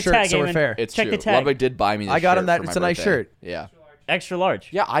you that shirt, tag, so we're Eamon. fair. It's Check true. the tag. Ludwig did buy me this I got him shirt that. for It's my a nice birthday. shirt. Yeah. Extra large.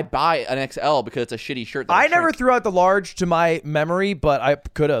 Yeah, I buy an XL because it's a shitty shirt. I never threw out the large to my memory, but I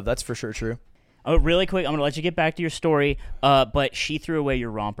could have. That's for sure true. Oh, really quick, I'm going to let you get back to your story, but she threw away your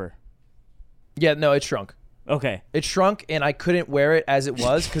romper. Yeah, no, it shrunk. Okay. It shrunk, and I couldn't wear it as it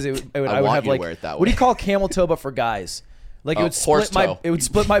was because I would want have you to like wear it that what do way. you call camel toe but for guys? Like it would horse split toe. it would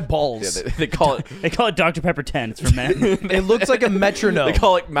split my balls. Yeah, they call it. They call it Dr. Pepper 10. It's for men. It looks like a metronome. They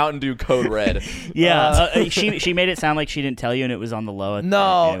call it Mountain Dew Code Red. Yeah. She made it sound like she didn't tell you and it was on the low.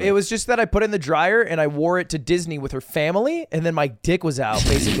 No, Anyway. it was just that I put it in the dryer and I wore it to Disney with her family, and then my dick was out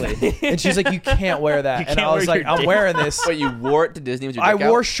basically. And she's like, "You can't wear that," and can't I was wear like, your "I'm dick wearing this." Wait, you wore it to Disney with your I dick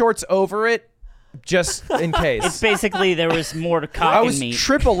wore out? shorts over it just in case. It's basically there was more to cock I and was meat.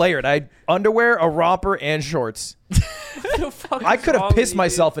 triple layered. I had underwear, a romper, and shorts. I could have pissed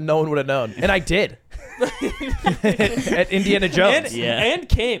myself and no one would have known, and I did. At Indiana Jones. And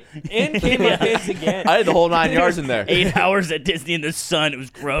came my pants again. I had the whole 9 yards in there. 8 hours at Disney in the sun. It was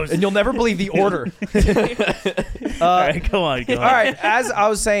gross. And you'll never believe the order. All right, go on. All right, as I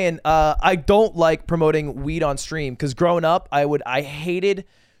was saying, I don't like promoting weed on stream because growing up, I hated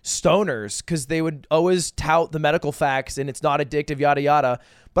stoners because they would always tout the medical facts and it's not addictive, yada yada.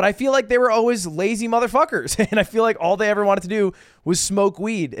 But I feel like they were always lazy motherfuckers, and I feel like all they ever wanted to do was smoke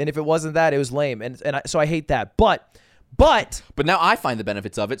weed, and if it wasn't that, it was lame, so I hate that. But now I find the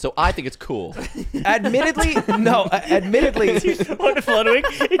benefits of it, so I think it's cool. admittedly, What if Ludwig?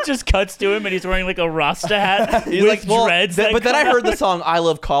 It just cuts to him and he's wearing like a Rasta hat He's with like, dreads. but then I heard the song "I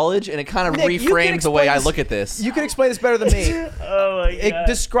Love College" and it kind of Nick, you can reframes the way I explain look at this. you can explain this better than me. Oh my god.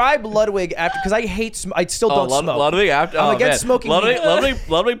 Describe Ludwig after, because I still don't smoke. Ludwig after. I'm oh, against man. smoking weed.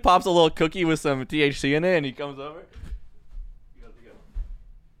 Ludwig pops a little cookie with some THC in it, and he comes over.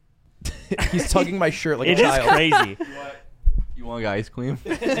 He's tugging my shirt like It a is child. crazy. You want ice cream?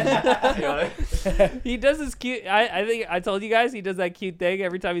 He does this cute. I think I told you guys he does that cute thing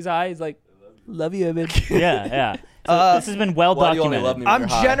every time he's high. He's like, "Love you, Evan." Yeah. So this has been well Why do you only documented. love me when I'm you're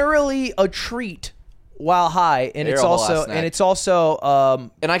high? generally a treat while high, and You're it's a whole also ass snack. and it's also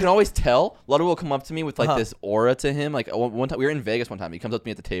And I can always tell. Ludwig will come up to me with like Uh-huh. this aura to him. Like one time we were in Vegas one time. He comes up to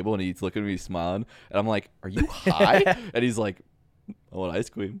me at the table and he's looking at me smiling, and I'm like, "Are you high?" And he's like, "I want ice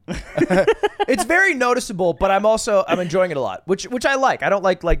cream." it's very noticeable, but I'm enjoying it a lot, which I like. I don't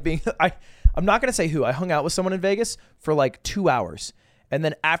like being I'm not gonna say who. I hung out with someone in Vegas for like 2 hours, and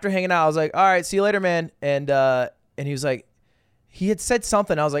then after hanging out, I was like, "All right, see you later, man." And he was like, he had said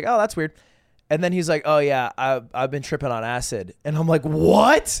something. I was like, "Oh, that's weird." And then he's like, "Oh yeah, I've been tripping on acid," and I'm like,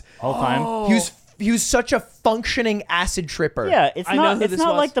 "What?" Whole time. He was such a functioning acid tripper. Yeah, it's I know not. who It's this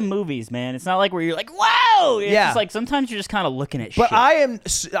not was. like the movies, man. It's not like where you're like, "Whoa!" It's Yeah. just like sometimes you're just kind of looking at But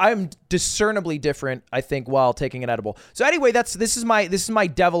shit. I am discernibly different, I think, while taking an edible. So anyway, this is my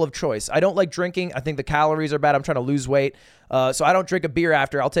devil of choice. I don't like drinking. I think the calories are bad. I'm trying to lose weight, so I don't drink a beer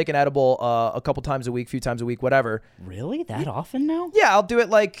after. I'll take an edible a couple times a week, few times a week, whatever. Really that often now? Yeah, I'll do it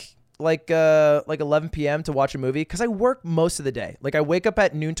like like 11 p.m. to watch a movie because I work most of the day. Like I wake up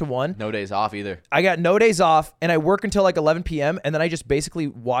at noon to 1. No days off either. I got no days off, and I work until like 11 p.m. and then I just basically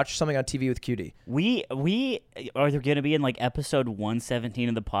watch something on TV with QD. We are going to be in like episode 117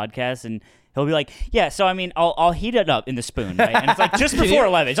 of the podcast, and he'll be like, yeah. So I mean, I'll heat it up in the spoon, right? And it's like just before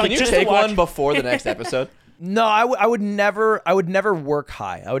 11. It's Can like you just take to watch. one before the next episode? No, I would never work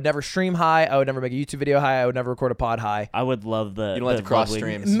high. I would never stream high. I would never make a YouTube video high. I would never record a pod high. I would love the. You don't have to cross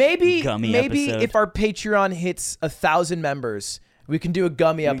streams. Maybe episode. if our Patreon hits 1,000 members, we can do a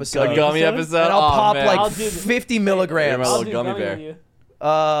gummy episode. A gummy episode? And I'll pop man. like 50 milligrams. You're my little gummy bear. with you.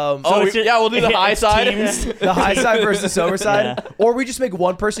 We'll do the high side. The high side versus the sober side. Yeah. Or we just make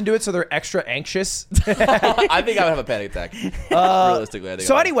one person do it so they're extra anxious. I think I would have a panic attack. Realistically, I think.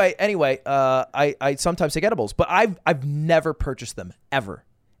 So anyway, I sometimes take edibles, but I've never purchased them ever.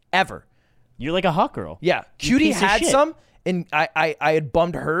 You're like a hot girl. Yeah, You Cutie piece of had shit. some, and I had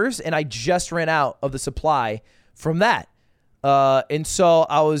bummed hers, and I just ran out of the supply from that. And so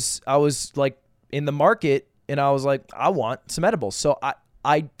I was like in the market, and I was like, I want some edibles. So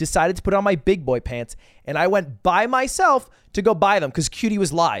I decided to put on my big boy pants, and I went by myself to go buy them because Cutie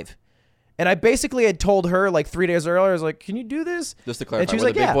was live. And I basically had told her like 3 days earlier, I was like, can you do this? Just to clarify, and she was were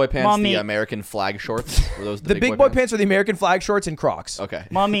like, the big yeah. boy pants Mommy. the American flag shorts? Were those The big boy pants are the American flag shorts and Crocs. Okay.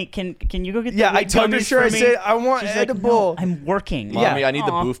 Mommy, can you go get? Yeah, the I told her, gummies sure. for I me? said, I want She's like, edible. no, I'm working. Yeah. Mommy, I need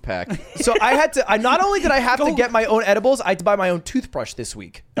the Aw. boof pack. So I had to. Not only did I have to get my own edibles, I had to buy my own toothbrush this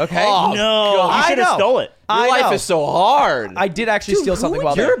week. Okay. Oh, No, God. you should I have know. stole it. Your I life know. is so hard. I did actually steal something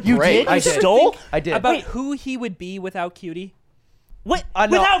while You're there. You great. did? I You did. stole? I did. About who he would be without Cutie. What? no.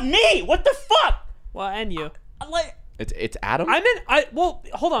 Without me? What the fuck? Well, and you. Like, It's Adam.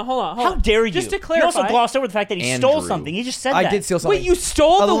 Hold on. how dare you? Just to You clarify. also glossed over the fact that he stole Andrew. something. He just said I that. did steal something. Wait, you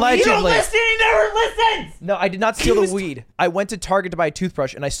stole the weed? Allegedly. You don't listen. He never listens. No, I did not steal the weed. I went to Target to buy a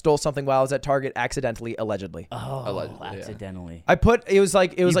toothbrush, and I stole something while I was at Target accidentally, allegedly. Oh, Allegedly, yeah. accidentally. I put it was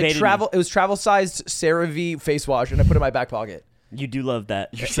like baited travel. It was travel sized CeraVe face wash, and I put it in my back pocket. You do love that.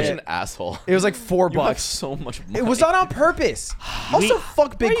 You're such an asshole. It was like $4. You have so much money. It was not on purpose. Also,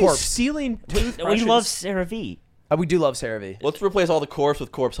 fuck Why Big are you Corpse. stealing toothbrushes? We love CeraVe. We do love CeraVe. Let's replace all the corpse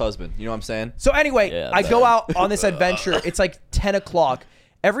with corpse husband. You know what I'm saying? So anyway, Yeah, I man. go out on this adventure. It's like 10 o'clock.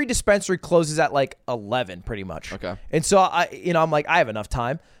 Every dispensary closes at like 11, pretty much. Okay. And so I'm like, I have enough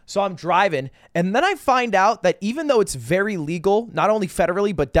time. So I'm driving, and then I find out that even though it's very legal, not only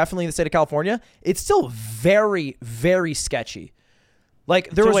federally but definitely in the state of California, it's still very, very sketchy.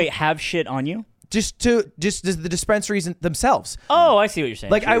 Like there was have shit on you? just the dispensaries themselves. Oh, I see what you're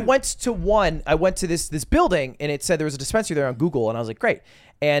saying. Like I went to this building, and it said there was a dispensary there on Google, and I was like, great.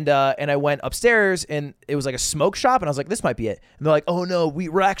 And I went upstairs, and it was like a smoke shop, and I was like, this might be it. And they're like, oh no,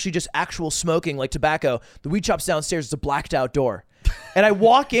 we're actually just actual smoking, like tobacco. The weed shop's downstairs. It's a blacked out door. And I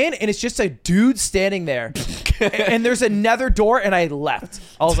walk in, and it's just a dude standing there. And there's another door, and I left.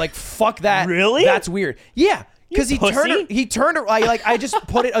 I was like, fuck that. Really? That's weird. Yeah. Because he pussy. turned. I just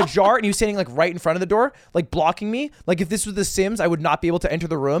put it ajar, and he was standing like right in front of the door, like blocking me. Like if this was The Sims, I would not be able to enter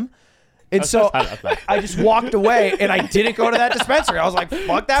the room. And so I just walked away, and I didn't go to that dispensary. I was like,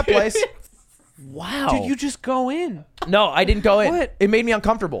 fuck that place. wow. Did you just go in? No, I didn't go in. What? It made me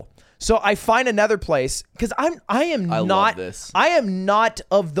uncomfortable. So I find another place because I am love not this. I am not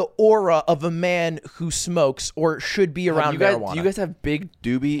of the aura of a man who smokes or should be around marijuana. Do you guys have big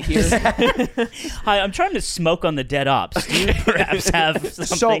doobie here? Hi, I'm trying to smoke on the dead ops. Do you perhaps have something?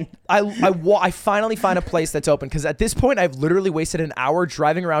 So I finally find a place that's open because at this point I've literally wasted an hour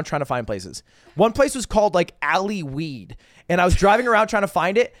driving around trying to find places. One place was called like Alley Weed, and I was driving around trying to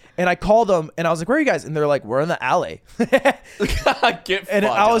find it, and I called them, and I was like, where are you guys? And they're like, we're in the alley. And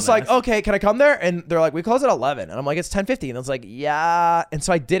I was like, okay, can I come there? And they're like, we close at 11. And I'm like, it's 10:50. And I was like, yeah. And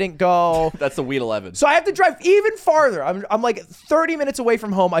so I didn't go. That's the weed 11. So I have to drive even farther. I'm like 30 minutes away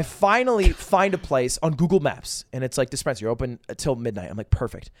from home. I finally find a place on Google Maps, and it's like dispensary open until midnight. I'm like,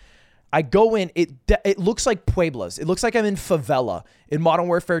 perfect. I go in. It looks like Pueblos. It looks like I'm in favela in Modern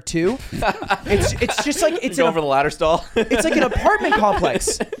Warfare 2. It's just like it's Go over the ladder stall. it's like an apartment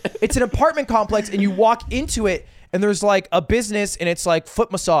complex. It's an apartment complex, and you walk into it, and there's like a business, and it's like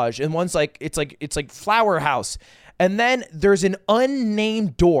foot massage, and one's like it's like flower house, and then there's an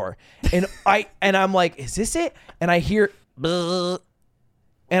unnamed door, and I'm like, is this it? And I hear, "Bleh,"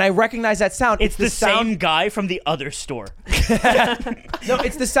 and I recognize that sound. It's the sound. same guy from the other store. No,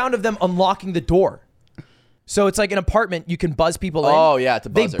 it's the sound of them unlocking the door. So it's like an apartment. You can buzz people in. Oh, yeah, it's a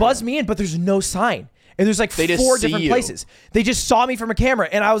buzzer. They buzz me in, but there's no sign. And there's like They just 4 see different you. places. They just saw me from a camera.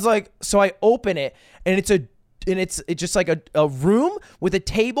 And I was like, so I open it, and it's a it's just like a room with a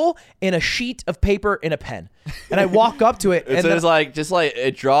table and a sheet of paper and a pen. And I walk up to it, It and says like just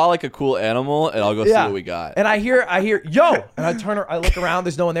like draw like a cool animal, and I'll go see what we got. And I hear yo, and I look around.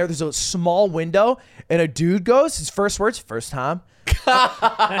 There's no one there. There's a small window, and a dude goes. His first words, first time.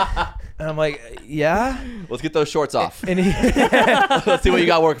 And I'm like, yeah. Let's get those shorts off. And he Let's see what you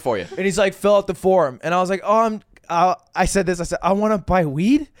got working for you. and he's like, fill out the form. And I was like, oh, I said this. I said, I want to buy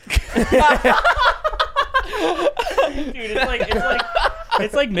weed. Dude,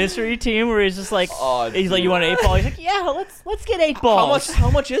 it's like Mystery Team where he's just like, he's like, you want an 8 ball? He's like, yeah, let's get 8 balls.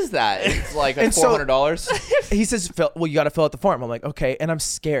 How much is that? It's like $400. He says, well, you got to fill out the form. I'm like, okay. And I'm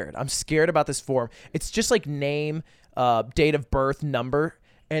scared. I'm scared about this form. It's just like name, date of birth, number.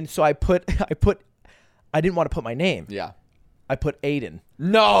 And so I didn't want to put my name. Yeah. I put Aiden.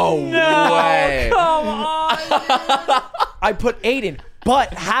 No way. Come on. I put Aiden.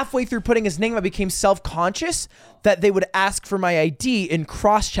 But halfway through putting his name, I became self-conscious that they would ask for my ID and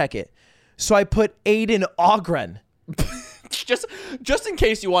cross-check it. So I put Aiden Ogren. Just in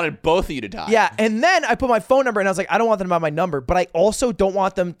case you wanted both of you to die. Yeah, and then I put my phone number, and I was like, I don't want them to have my number, but I also don't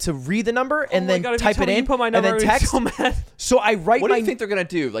want them to read the number and then type it in Put my number, and then text. So mad. So I write What do my. you think they're gonna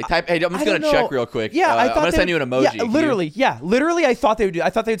do? Like type? Hey, I'm just I gonna don't check know. real quick. Yeah, I thought I'm gonna they send you would- an emoji. Yeah, literally, I thought they would do. I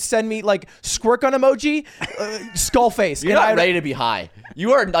thought they would send me like squirt gun emoji, skull face. You're and not I'd- ready to be high.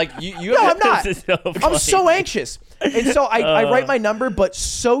 You are like you. No, I'm not. This is so I'm funny. so anxious. And so I write my number, but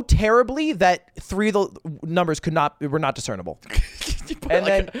so terribly that 3 of the numbers were not discernible. And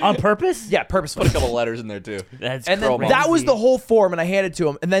then On purpose? yeah, purposefully. Put a couple letters in there too. That's And then crazy. that was the whole form, and I handed it to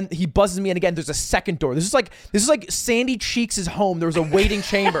him. And then he buzzes me in again. There's a second door. This is like Sandy Cheeks' home. There was a waiting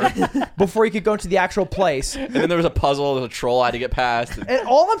chamber before he could go into the actual place. And then there was a puzzle. There was a troll I had to get past. And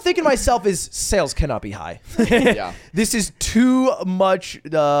all I'm thinking to myself is sales cannot be high. Yeah. This is too much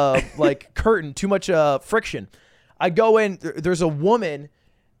like curtain, too much friction. I go in. There's a woman,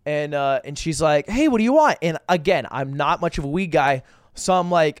 and she's like, "Hey, what do you want?" And again, I'm not much of a weed guy, so I'm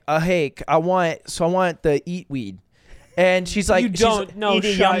like, "Hey, I want the eat weed." And she's like, You don't know. Eat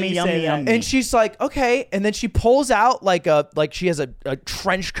it, yummy, yummy, yummy. And she's like, okay. And then she pulls out like she has a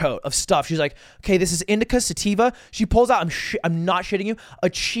trench coat of stuff. She's like, okay, this is indica sativa. She pulls out, I'm not shitting you, a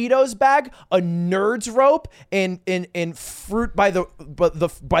Cheetos bag, a Nerds rope, and fruit by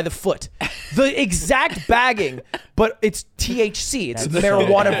the foot. The exact bagging, but it's THC. It's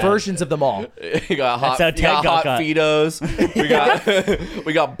marijuana versions of them all. You got hot, That's how Ted got got. Fitos.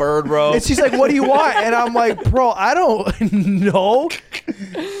 We got bird rope. And she's like, what do you want? And I'm like, bro, I don't know.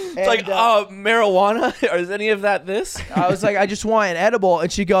 It's like, marijuana? Is any of that this? I was like, I just want an edible.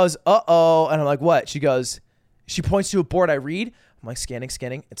 And she goes, uh-oh. And I'm like, what? She points to a board I read. I'm like, scanning.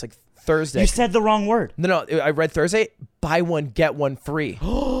 It's like Thursday. You said the wrong word. No, I read Thursday. Buy one, get one free.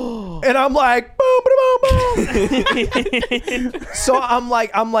 And I'm like, boom, boom, boom, boom. So I'm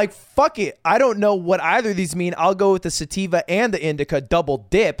like, fuck it. I don't know what either of these mean. I'll go with the sativa and the indica double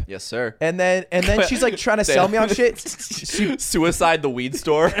dip. Yes, sir. And then she's like trying to sell me on shit. Suicide the weed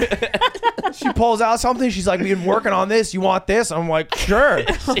store. She pulls out something. She's like, we've been working on this. You want this? I'm like, sure.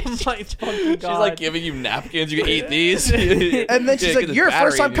 Oh my fucking God. She's like giving you napkins. You can eat these. And then she's like, you're a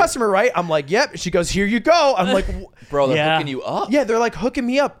first time customer, right? I'm like, yep. She goes, here you go. I'm like, Bro, they're Yeah. hooking you up. yeah, they're like hooking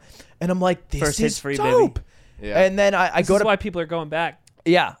me up. And I'm like, this First is hit's free, dope. baby. Yeah. And then I This go is to why people are going back.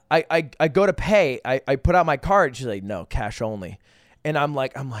 yeah, I go to pay. I put out my card. She's like, no, cash only. And I'm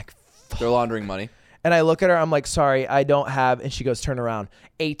like, They're laundering money. and I look at her. I'm like, sorry, I don't have. And she goes, turn around.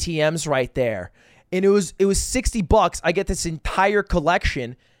 ATM's right there. And it was $60. I get this entire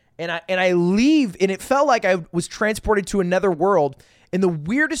collection, and I leave, and it felt like I was transported to another world. And the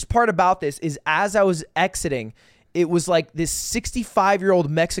weirdest part about this is, as I was exiting, it was like this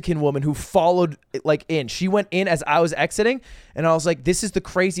 65-year-old Mexican woman who followed like in. She went in as I was exiting, and I was like, this is the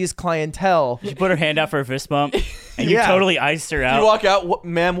craziest clientele. She put her hand out for a fist bump, and you Yeah. totally iced her You out. walk out,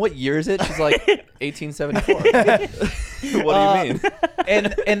 ma'am, what year is it? She's like, 1874. What do you mean?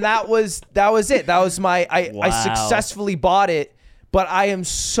 And that was it. That was my I Wow. successfully bought it, but I'm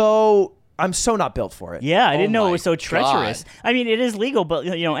so not built for it. Yeah, I didn't know my it was so treacherous. God. I mean, it is legal, but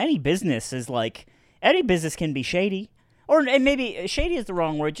any business is like any business can be shady. And maybe shady is the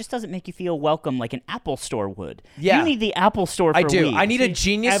wrong word. It just doesn't make you feel welcome like an Apple store would. Yeah. You need the Apple store for I do. weed. I need a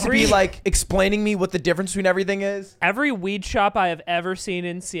genius to be like explaining me what the difference between everything is. Every weed shop I have ever seen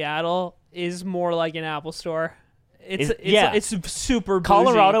in Seattle is more like an Apple store. It's super bougie.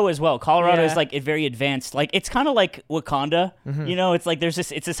 Colorado as well. Colorado is Yeah. like a very advanced, like it's kind of like Wakanda. It's like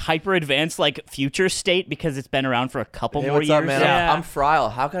it's this hyper advanced like future state because it's been around for a couple Hey, more what's years. up, man? Yeah. I'm Fryle.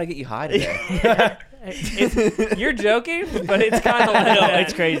 How can I get you high today? You're joking, but it's kind of like that.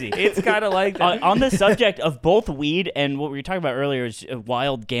 It's crazy. It's kind of like that. On the subject of both weed and what we were talking about earlier is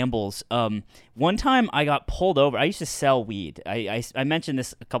wild gambles. One time I got pulled over. I used to sell weed. I mentioned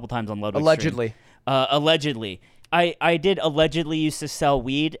this a couple times on Ludwig. Allegedly. Allegedly. I did allegedly used to sell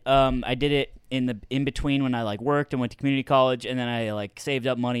weed. I did it in between when I like worked and went to community college, and then I like saved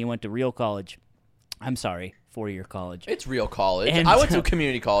up money and went to real college. I'm sorry, 4-year college. It's real college. And, I went to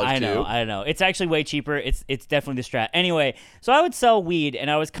community college too. I know. It's actually way cheaper. It's definitely the strat. Anyway, so I would sell weed, and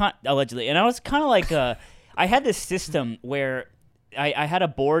I was allegedly, and I was kind of like I had this system where I had a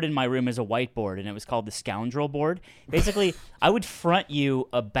board in my room as a whiteboard, and it was called the scoundrel board. Basically, I would front you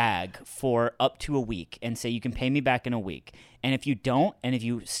a bag for up to a week and say you can pay me back in a week. And if you don't, and if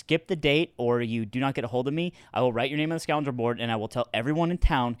you skip the date or you do not get a hold of me, I will write your name on the scoundrel board, and I will tell everyone in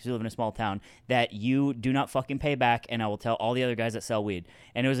town, because we live in a small town, that you do not fucking pay back, and I will tell all the other guys that sell weed.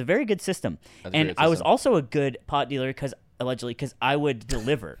 And it was a very good system. And I was also a good pot dealer allegedly because I would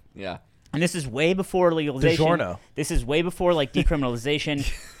deliver. Yeah. And this is way before legalization. DiGiorno. This is way before like decriminalization.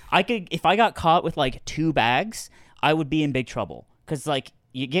 If I got caught with like 2 bags, I would be in big trouble. Because like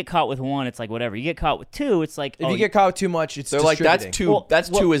you get caught with 1, it's like whatever. You get caught with 2, it's like If you get caught with too much, it's They're like, that's distributing. too. That's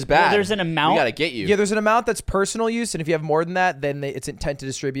too is bad. Well, there's an amount. We gotta get you. Yeah, there's an amount that's personal use, and if you have more than that, then it's intent to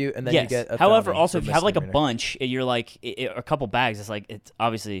distribute, and then you get a However, felony also for if you have like a misdemeanor. bunch, you're like a couple bags. It's like it's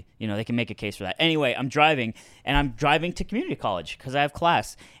obviously they can make a case for that. Anyway, I'm driving to community college because I have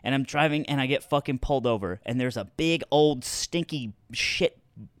class, and I'm driving and I get fucking pulled over, and there's a big old stinky shit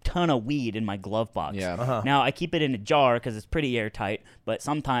ton of weed in my glove box. Yeah. Uh-huh. Now I keep it in a jar because it's pretty airtight, but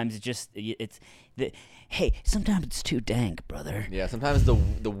sometimes sometimes it's too dank, brother. Yeah. Sometimes the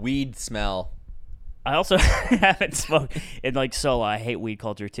weed smell. I also haven't smoked in like solo. I hate weed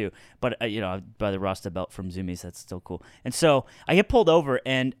culture too, but I buy the Rasta belt from Zoomies. That's still cool. And so I get pulled over,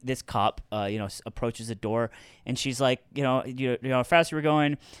 and this cop, approaches the door, and she's like, how fast you were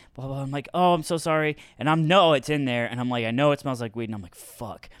going, blah blah. I'm like, oh, I'm so sorry, and it's in there, and I'm like, I know it smells like weed, and I'm like,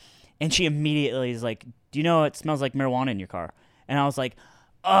 fuck, and she immediately is like, do you know it smells like marijuana in your car? And I was like,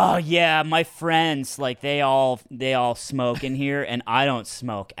 oh yeah, my friends, like they all smoke in here, and I don't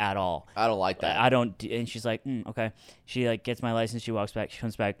smoke at all. I don't like that. I don't. And she's like, okay. She like gets my license. She walks back. She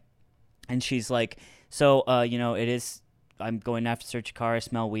comes back, and she's like, so it is. I'm going to have to search a car. I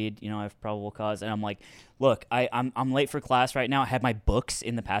smell weed. I have probable cause. And I'm like, look, I'm late for class right now. I have my books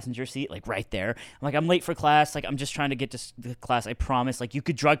in the passenger seat, like right there. I'm like, I'm late for class. Like I'm just trying to get to the class. I promise. Like you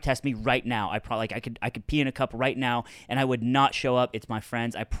could drug test me right now. I could pee in a cup right now, and I would not show up. It's my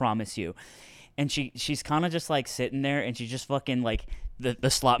friends. I promise you. And she's kind of just like sitting there, and she's just fucking like the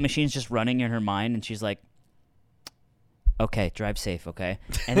slot machine's just running in her mind, and she's like, okay, drive safe, okay?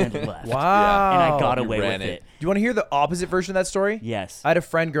 And then left. Wow. And I got You away ran with it. it. Do you want to hear the opposite version of that story? Yes. I had a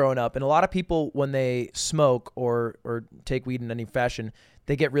friend growing up, and a lot of people, when they smoke or take weed in any fashion,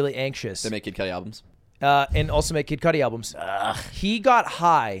 they get really anxious. They make Kid Cudi albums. And also make Kid Cudi albums. He got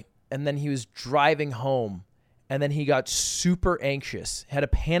high, and then he was driving home, and then he got super anxious, had a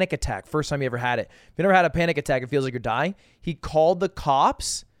panic attack. First time he ever had it. If you never had a panic attack, it feels like you're dying. He called the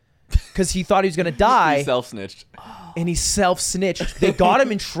cops because he thought he was going to die. He self-snitched. And he self-snitched. They got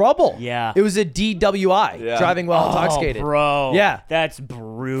him in trouble. Yeah. It was a DWI, Yeah. driving while intoxicated. Bro. Yeah. That's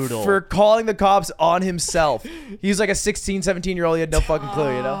brutal. For calling the cops on himself. He was like a 16, 17-year-old. He had no fucking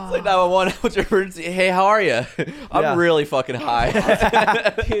clue, you know? It's like 911. What's your emergency? Hey, how are you? I'm Yeah. really fucking high.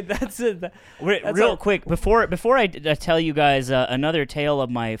 Dude, that's it. Real quick, before I tell you guys another tale of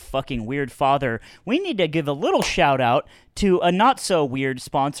my fucking weird father, we need to give a little shout out to a not so weird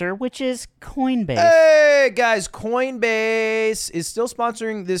sponsor, which is Coinbase. Hey, guys, Coinbase is still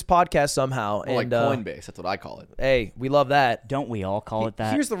sponsoring this podcast somehow. More like and Coinbase. That's what I call it. Hey, we love that. Don't we all call it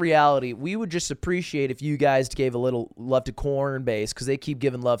that? Here's the reality. We would just appreciate if you guys gave a little love to Coinbase because they keep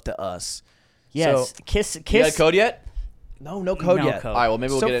giving love to us. Yes. So, Kiss. You got a code yet? no code No yet. code. All right, well,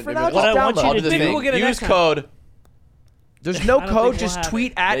 maybe we'll So get it. for Maybe now, we'll just What I want you download. to I'll do do- this Maybe thing. we'll get it Use next time. code. There's no I don't think code. we'll Just have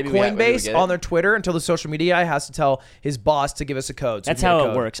tweet it. at Maybe we Coinbase get it. on their Twitter until the social media guy has to tell his boss to give us a code. So That's we get a how it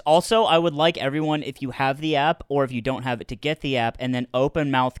code. works. Also, I would like everyone, if you have the app or if you don't have it, to get the app and then open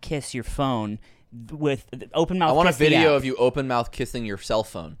mouth kiss your phone with open mouth. I want a kiss the video app, of you open mouth kissing your cell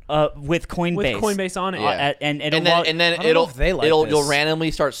phone. with Coinbase. With Coinbase on it. Yeah. And And then I don't know if they like you'll this. randomly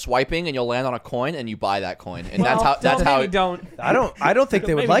start swiping and you'll land on a coin and you buy that coin. And Well, that's how maybe don't. I don't think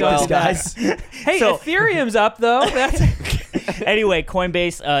they would Maybe like don't this, do that. guys. Hey, So- Ethereum's up though. That's Anyway,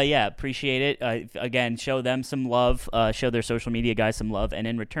 Coinbase, appreciate it. Again, show them some love. Show their social media guys some love, and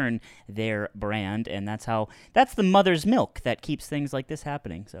in return, their brand. And that's the mother's milk that keeps things like this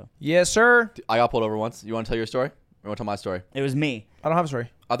happening. So Yes, sir. I got pulled over once. You want to tell your story? Or you want to tell my story? it was me. I don't have a story.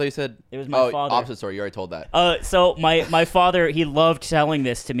 I thought you said It was my father. Opposite story. You already told that. So my father, he loved telling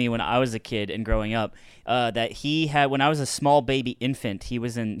this to me when I was a kid and growing up. That he had when I was a small baby infant, he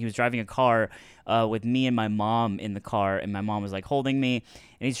was driving a car with me and my mom in the car, and my mom was like holding me,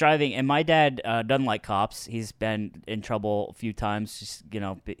 and he's driving. And my dad doesn't like cops. He's been in trouble a few times.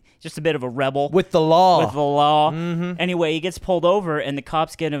 Just a bit of a rebel with the law. Mm-hmm. Anyway, he gets pulled over, and the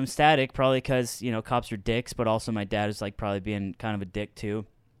cops get him static, probably because cops are dicks, but also my dad is like probably being kind of a dick too.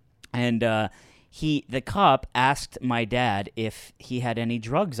 And the cop asked my dad if he had any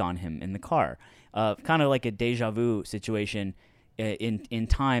drugs on him in the car, kind of like a deja vu situation in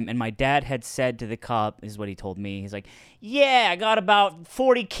time. And my dad had said to the cop, this is what he told me. He's like, "Yeah, I got about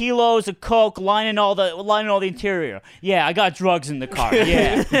 40 kilos of coke lining all the interior. Yeah, I got drugs in the car.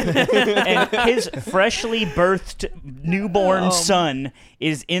 Yeah." And his freshly birthed newborn son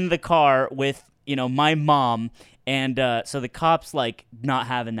is in the car with my mom. And so the cop's like not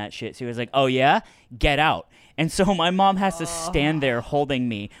having that shit. So he was like, "Oh yeah, get out." And so my mom has to stand there holding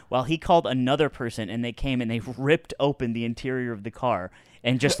me while he called another person, and they came and they ripped open the interior of the car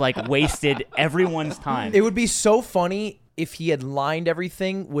and just like wasted everyone's time. It would be so funny if he had lined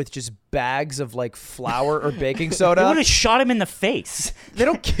everything with just bags of like flour or baking soda. They would have shot him in the face. They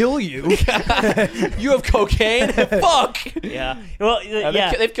don't kill you. You have cocaine? Fuck. Yeah. Well,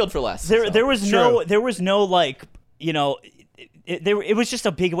 yeah. They've killed for less. There was no like, it was just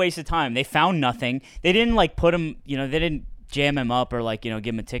a big waste of time. They found nothing. They didn't like put him, they didn't jam him up or like, give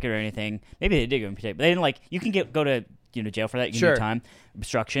him a ticket or anything. Maybe they did give him a ticket, but they didn't like, you can go to jail for that. You can Sure. do time,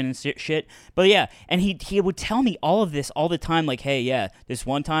 obstruction and shit. But yeah, and he would tell me all of this all the time, like, "Hey, yeah, this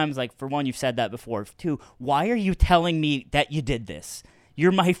one time is like, for one, you've said that before. Two, why are you telling me that you did this?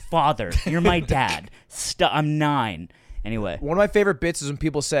 You're my father. You're my dad. I'm 9. Anyway. One of my favorite bits is when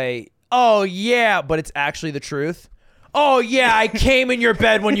people say, "Oh yeah," but it's actually the truth. "Oh yeah, I came in your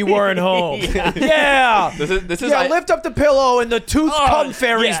bed when you weren't home." Yeah. This is Lift up the pillow and the tooth cum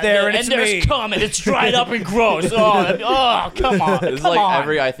fairy's there, and it's there's me. cum and it's dried up and gross. Oh, come on. This is come like on.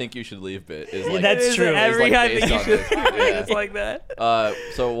 every I think you should leave bit is like That's true. Every like I think based you on should. this. Yeah. It's like that.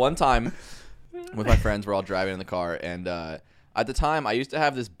 So one time with my friends, we're all driving in the car, and at the time, I used to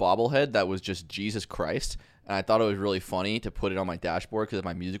have this bobblehead that was just Jesus Christ, and I thought it was really funny to put it on my dashboard because if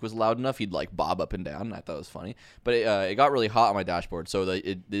my music was loud enough, he'd like bob up and down, and I thought it was funny. But it got really hot on my dashboard, so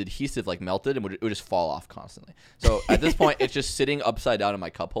the adhesive like melted and it would just fall off constantly. So at this point, it's just sitting upside down in my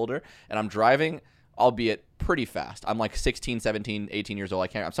cup holder, and I'm driving, albeit pretty fast. I'm like 16, 17, 18 years old.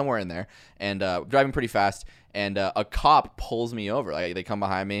 I'm somewhere in there, and driving pretty fast, and a cop pulls me over. Like they come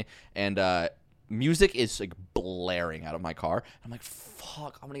behind me, and music is like blaring out of my car. I'm like,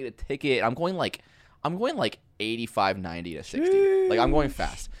 fuck, I'm gonna get a ticket. I'm going like 85, 90 to 60. Like I'm going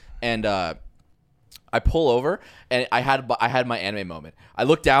fast. And I pull over, and I had my anime moment. I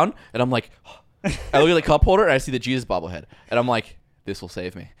look down, and I'm like, I look at the cup holder, and I see the Jesus bobblehead, and I'm like, this will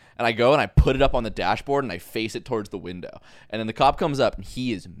save me. And I go and I put it up on the dashboard and I face it towards the window. And then the cop comes up and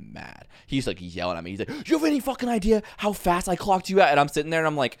he is mad. He's like yelling at me. He's like, "Do you have any fucking idea how fast I clocked you at?" And I'm sitting there and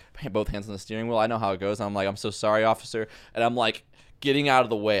I'm like, both hands on the steering wheel. I know how it goes. And I'm like, "I'm so sorry, officer." And I'm like getting out of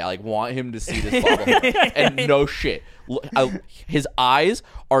the way. I like want him to see this bobblehead. And no shit. His eyes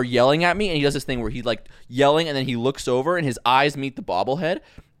are yelling at me, and he does this thing where he's like yelling and then he looks over and his eyes meet the bobblehead.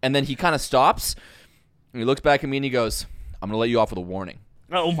 And then he kind of stops and he looks back at me and he goes, "I'm going to let you off with a warning."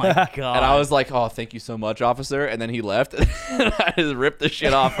 Oh my god! And I was like, "Oh, thank you so much, officer." And then he left, and I just ripped the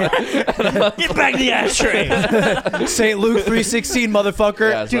shit off. Get back the ashtray. St. Luke 3:16,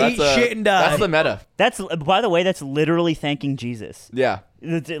 motherfucker. Yeah, so To eat shit and die. That's the meta. That's, by the way, that's literally thanking Jesus. Yeah,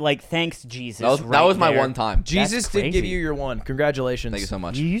 It's like, thanks Jesus. that was my there. one time. Jesus That's did give crazy. you your one. Congratulations. Thank you so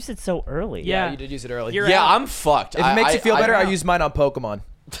much. You used it so early. Yeah. You did use it early. You're Yeah, out. I'm fucked. If it makes you feel better, I used mine on Pokemon.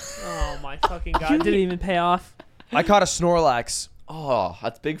 Oh my fucking god! Didn't even pay off. I caught a Snorlax. Oh,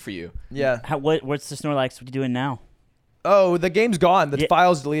 that's big for you. Yeah. What's the Snorlax? What are you doing now? Oh, the game's gone. The Yeah.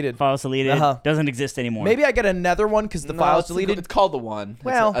 file's deleted. Files deleted. Uh-huh. Doesn't exist anymore. Maybe I get another one because the file's deleted. It's called the one.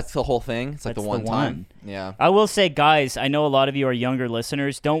 Well, that's the whole thing. It's like the that's one the time. one. Yeah. I will say, guys, I know a lot of you are younger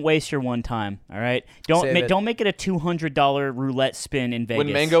listeners. Don't waste your one time. All right, Save it. don't make it a $200 roulette spin in Vegas.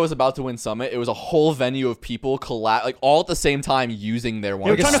 When Mango was about to win Summit, it was a whole venue of people like all at the same time using their one.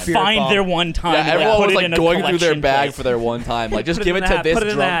 they were Like a trying to spirit find bomb. their one time. Yeah, and everyone put was it like in a going through their collection bag place. for their one time. Like, just Put it give in it to that, this put it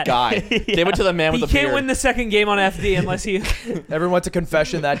in drunk that. guy. Give it to the man He with the can't beard. win the second game on FD unless he. Everyone went to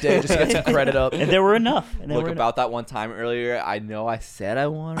confession that day just to get some credit up. And there were enough. And there Look, were about that one time earlier, I know I said I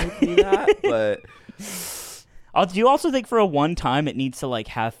wanted to do that, but Do you also think for a one time it needs to like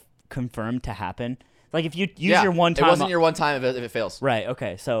have confirmed to happen? Like if you use your one time, it wasn't your one time if it fails. right?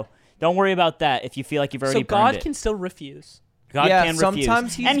 Okay, so don't worry about that if you feel like you've already So God burned it. can still refuse. God Yeah, can sometimes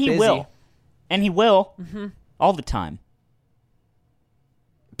refuse. he's and he busy. will. And he will. All the time.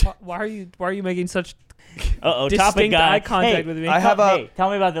 Why are you making such Topic distinct guy. eye contact Hey, with me? I have a- Hey, tell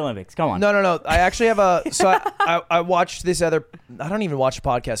me about the Olympics. Come on. No. I actually have a. So I watched this other. I don't even watch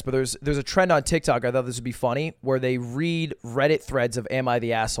podcasts, but there's a trend on TikTok. I thought this would be funny, where they read Reddit threads of "Am I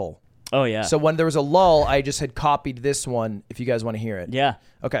the asshole?" Oh yeah. So when there was a lull, I just had copied this one. If you guys want to hear it. yeah.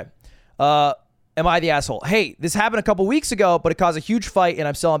 Okay. Am I the asshole? Hey, this happened a couple weeks ago, but it caused a huge fight, and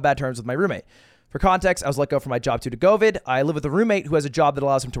I'm still on bad terms with my roommate. For context, I was let go from my job due to COVID. I live with a roommate who has a job that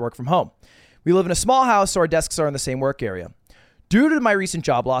allows him to work from home. We live in a small house, so our desks are in the same work area. Due to my recent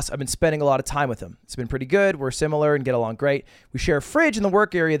job loss, I've been spending a lot of time with him. It's been pretty good. We're similar and get along great. We share a fridge in the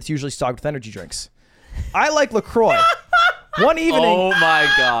work area that's usually stocked with energy drinks. I like LaCroix. One evening, Oh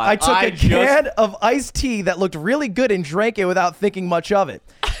my god! I took a can of iced tea that looked really good and drank it without thinking much of it.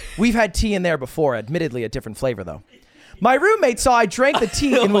 We've had tea in there before, admittedly a different flavor though. My roommate saw I drank the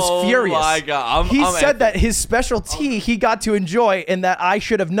tea and was furious. Oh my god! He said that his special tea he got to enjoy and that I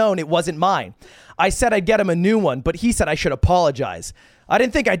should have known it wasn't mine. I said I'd get him a new one, but he said I should apologize. I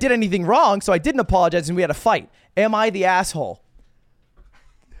didn't think I did anything wrong, so I didn't apologize and we had a fight. Am I the asshole?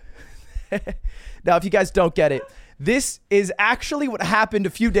 Now, if you guys don't get it, this is actually what happened a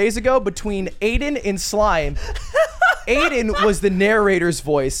few days ago between Aiden and Slime. Aiden was the narrator's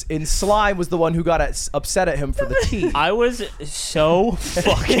voice, and Slime was the one who got upset at him for the tea. I was so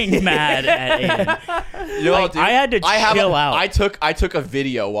fucking mad at Aiden. You know, Like, dude, I had to chill out. I took a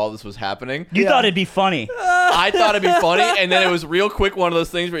video while this was happening. You thought it'd be funny. I thought it'd be funny, and then it was real quick one of those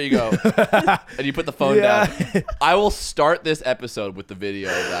things where you go and you put the phone down. I will start this episode with the video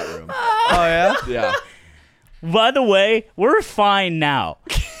of that room. Oh, yeah? Yeah. By the way, we're fine now.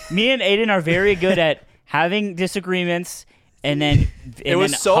 Me and Aiden are very good at having disagreements and then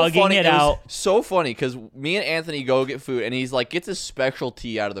hugging funny. it It out. was so funny because me and Anthony go get food, and he's like gets his special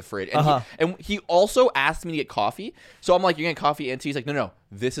tea out of the fridge, and he also asked me to get coffee. So I'm like, "You're getting coffee and tea?" He's like, "No,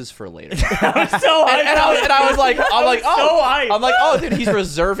 this is for later." I'm so hyped. and I was like, hyped. I'm like, oh, dude, he's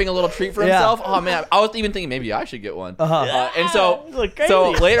reserving a little treat for himself. Oh man, I was even thinking maybe I should get one. And so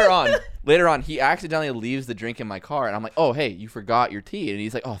later on, he accidentally leaves the drink in my car, and I'm like, oh hey, you forgot your tea, and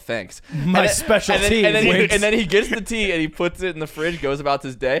he's like, oh thanks, My special tea. and then he gets the tea and he puts it in the fridge, goes about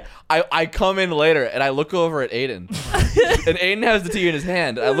his day. I come in later and I look over at Aiden, and Aiden has the tea in his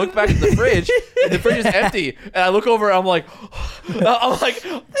hand. I look back at the fridge, and the fridge is empty, and I look over, and I'm like,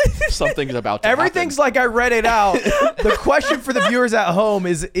 something's about to Everything's happen. like I read it out. The question for the viewers at home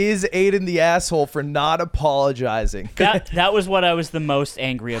is Aiden the asshole for not apologizing? That was what I was the most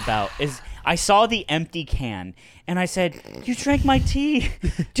angry about. Is I saw the empty can and I said, "You drank my tea,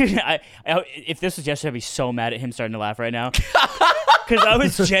 dude." If this was yesterday, I'd be so mad at him starting to laugh right now because I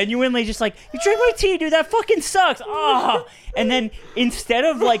was genuinely just like, "You drank my tea, dude. That fucking sucks." Oh. And then instead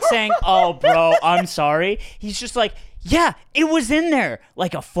of like saying, "Oh, bro, I'm sorry," he's just like, "Yeah, it was in there,"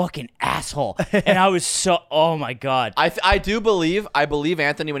 like a fucking asshole. And I was so, oh my god. I believe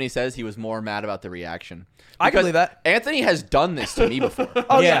Anthony when he says he was more mad about the reaction. I can believe that. Anthony has done this to me before.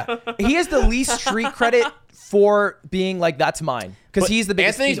 Oh yeah. He has the least street credit for being like, that's mine, because he's the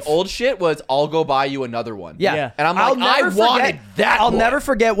biggest Anthony's thief. old shit was, I'll go buy you another one. Yeah. And I'm like, I wanted that I'll one. never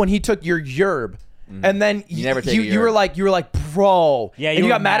forget when he took your yerb. And then You never take a you were yerb. like, bro. Yeah, and you you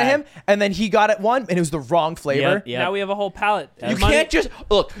were got mad at mad. him, and then he got it one, and it was the wrong flavor. Yep. Now we have a whole palette. You can't just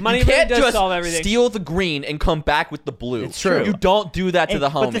money you can't really does just solve everything. steal the green and come back with the blue. It's true. You don't do that to the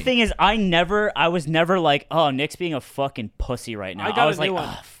homie. But the thing is, I was never like, "Oh, Nick's being a fucking pussy right now." I got was a new like,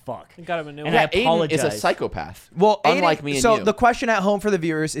 one. "Oh, fuck." I got him a new And one. I Aiden apologize. is a psychopath. Well, unlike Aiden, me and so you. the question at home for the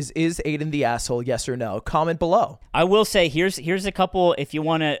viewers is Aiden the asshole? Yes or no? Comment below. I will say here's a couple, if you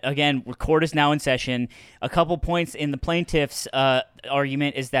want to, again, record is now in session. A couple points in the plaintiff's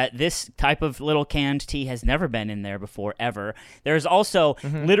argument is that this type of little canned tea has never been in there before, ever. There's also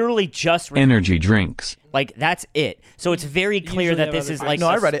literally just energy drinks. like that's it. So it's very clear Usually that have this other is drinks. like No,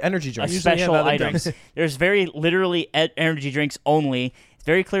 I a- read it. Energy a drinks. Usually have special other item. drinks. There's very literally energy drinks only. It's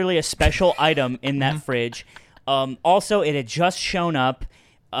very clearly a special item in that fridge. Also, it had just shown up.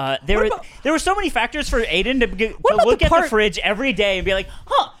 There were so many factors for Aiden to about look the at part- the fridge every day and be like,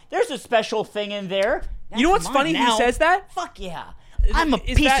 "Huh, there's a special thing in there." You know what's That's funny? mine He now. says that. Fuck yeah. I'm a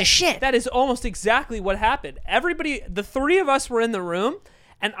Is piece that- of shit. That is almost exactly what happened. Everybody, the three of us were in the room,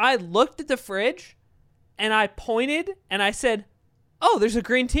 and I looked at the fridge, and I pointed, and I said, "Oh, there's a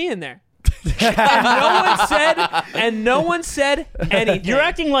green tea in there." and no one said anything. You're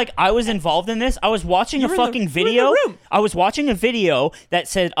acting like I was involved in this. I was watching a were in the- fucking you were in the video. room. I was watching a video that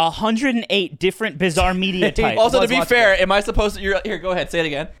said 108 different bizarre media types. Also, to was be watching fair, am I supposed to? Here, go ahead. Say it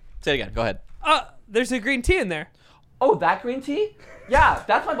again. Say it again. Go ahead. There's a green tea in there. Oh, that green tea? Yeah,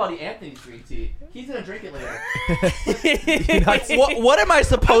 that's my buddy Anthony's green tea. He's gonna drink it later. what am I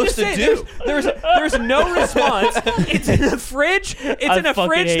supposed to do? There's no response. It's in a fridge. It's in a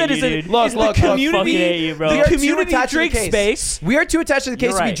fridge that is the community. The community drink space. We are too attached to the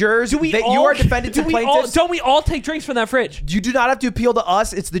case to be jurors. You are defended to plaintiffs. Don't we all take drinks from that fridge? You do not have to appeal to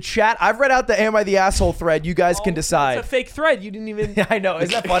us. It's the chat. I've read out the "Am I the asshole" thread. You guys can decide. It's a fake thread. You didn't even. I know.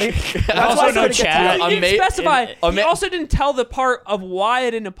 Isn't that funny? That's why no chat. He didn't specify. He also didn't tell the part of why I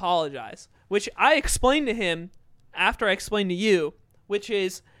didn't apologize, which I explained to him after I explained to you, which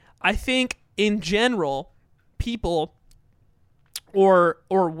is I think in general, people or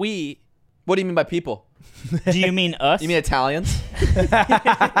we. What do you mean by people? Do you mean us? You mean Italians?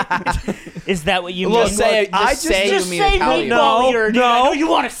 Is that what you mean? Just say you mean Italian. No, you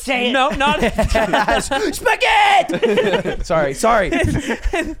want to say it? No, not spaghetti. Sorry.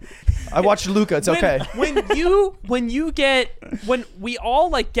 I watched Luca. It's okay. When we all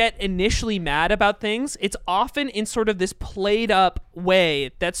like get initially mad about things, it's often in sort of this played up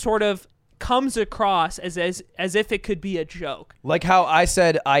way that sort of comes across as if it could be a joke. Like how I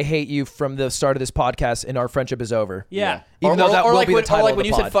said I hate you from the start of this podcast and our friendship is over. Yeah. Even though that will be the title of the when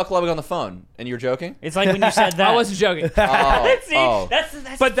you pod. said fuck Ludwig on the phone and you were joking? It's like when you said that. I wasn't joking. See,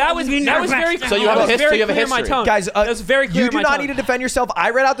 that's but that was very So you have a history. You have a history. My tone. Guys, that was very clear. You do not need to defend yourself. I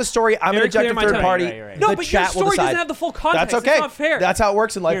read out the story. I'm going to judge a third party. Right. No, the but your chat will story decide. doesn't have the full context. That's okay. It's not fair. That's how it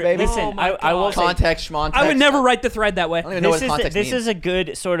works in life, baby. Listen, I will say Context, schmontext. I would never write the thread that way. I don't even know what context this means. is a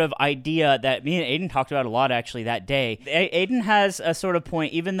good sort of idea that me and Aiden talked about a lot actually that day. Aiden has a sort of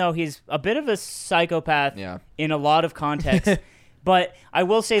point, even though he's a bit of a psychopath in a lot of contexts. But I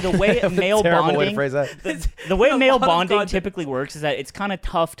will say the way male bonding, way to phrase that. the way male bonding typically works is that it's kind of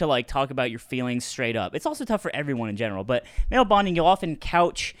tough to like talk about your feelings straight up. It's also tough for everyone in general. But male bonding, you'll often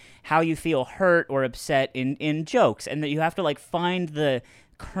couch how you feel hurt or upset in jokes, and that you have to like find the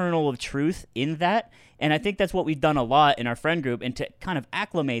kernel of truth in that. And I think that's what we've done a lot in our friend group, and to kind of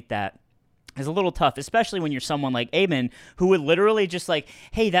acclimate that is a little tough, especially when you're someone like Aiden, who would literally just like,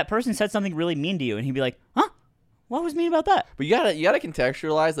 hey, that person said something really mean to you, and he'd be like, huh? What was mean about that? But you gotta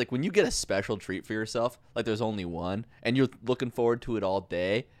contextualize, like when you get a special treat for yourself, like there's only one, and you're looking forward to it all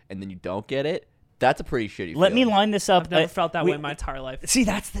day, and then you don't get it. That's a pretty shitty Let me feeling. line this up. I've never felt that way in my entire life. See,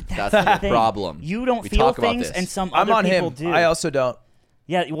 that's the thing. problem. You don't We feel talk about things, this. and some I'm other on people him. do. I also don't.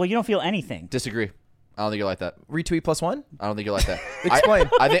 Yeah, well, you don't feel anything. Disagree. I don't think you're like that. Retweet +1? I don't think you're like that. Explain.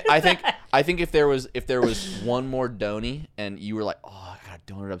 I think if there was one more donut and you were like, oh, I got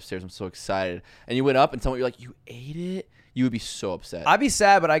a donut upstairs, I'm so excited, and you went up and someone you're like, you ate it, you would be so upset. I'd be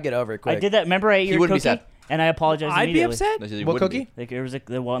sad, but I get over it quick. I did that. Remember, I ate your wouldn't be cookie, sad. and I apologized I'd be immediately. upset. No, you What wouldn't cookie? be. Like there was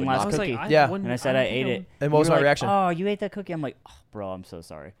the one Would last not. I was cookie, like, Yeah. wouldn't- and I said I ate it. And what was You were my like, reaction? Oh, you ate that cookie? I'm like, oh, bro, I'm so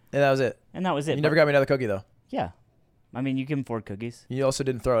sorry. And that was it. And that was it. You never got me another cookie, though. Yeah, I mean, you can afford cookies. You also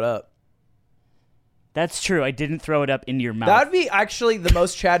didn't throw it up. That's true. I didn't throw it up into your mouth. That would be actually the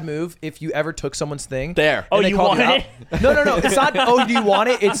most Chad move if you ever took someone's thing. There. Oh, and they you called wanted out. No. It's not, oh, do you want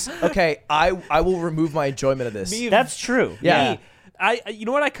it? It's, okay, I will remove my enjoyment of this. That's true. Yeah. You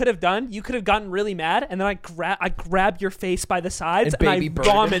know what I could have done? You could have gotten really mad, and then I grabbed your face by the sides, And and I baby burned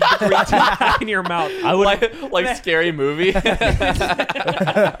it. vomited the green tea back in your mouth. I would like scary movie.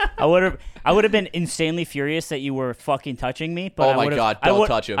 I would have been insanely furious that you were fucking touching me. But Oh I my would've- God, I don't would-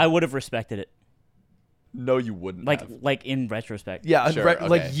 touch him. I would have respected it, No, you wouldn't. have. like in retrospect. Yeah, Sure, like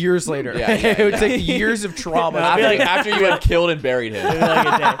okay. years later. Yeah, yeah, It would yeah. take years of trauma. after you had killed and buried him.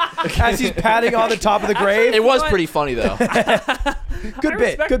 As he's patting on the top of the grave. It was pretty funny though. Good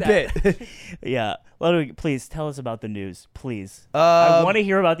bit. respect Good that. bit. Yeah. Ludwig, please tell us about the news, please. I want to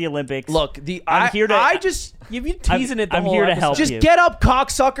hear about the Olympics. Look, I'm here to. I just You've been teasing it the I'm whole here to episode. help just you. get up,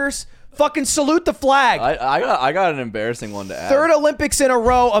 cocksuckers. Fucking salute the flag. I got an embarrassing one to add. Third Olympics in a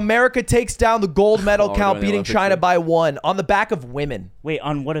row, America takes down the gold medal Oh, count, we're going to beating Olympics China here. by 1 on the back of women. Wait,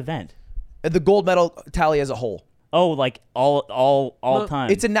 on what event? The gold medal tally as a whole. Oh, like all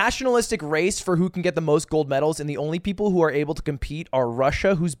time. It's a nationalistic race for who can get the most gold medals, and the only people who are able to compete are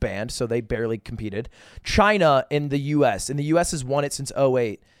Russia, who's banned, so they barely competed, China, and the U.S. And the U.S. has won it since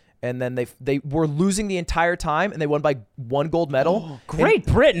 2008. And then they were losing the entire time, and they won by 1 gold medal. Great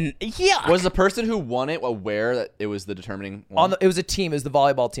Britain. Yeah. Was the person who won it aware that it was the determining one? It was a team. It was the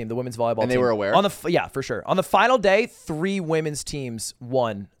volleyball team, the women's volleyball team. And they were aware? Yeah, for sure. On the final day, 3 women's teams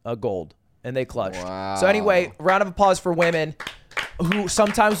won a gold, and they clutched. Wow. So anyway, round of applause for women, who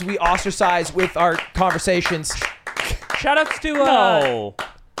sometimes we ostracize with our conversations. Shout outs to no.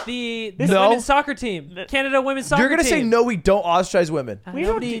 This No. women's soccer team, Canada women's soccer team. You're gonna say no, we don't ostracize women.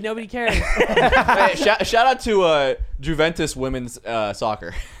 Nobody cares. Hey, shout out to Juventus women's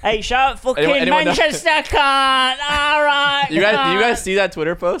soccer. Hey, shout out fucking Anyone know? Manchester con. All right. You guys see that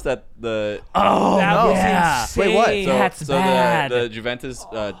Twitter post that the Oh, That was yeah. insane. Wait, what? That's bad. the Juventus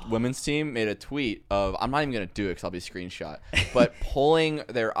women's team made a tweet of, I'm not even gonna do it because I'll be screenshot, but pulling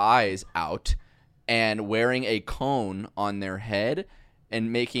their eyes out and wearing a cone on their head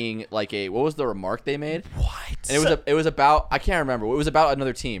and making like what was the remark they made? What? And it was about, I can't remember. It was about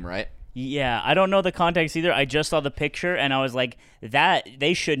another team, right? Yeah, I don't know the context either. I just saw the picture and I was like, that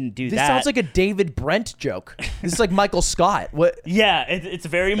they shouldn't do This that. sounds like a David Brent joke. This is like Michael Scott. What? yeah, it's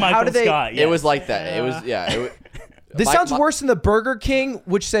very Michael did they- Scott. It was yes. like that. It was This sounds worse than the Burger King,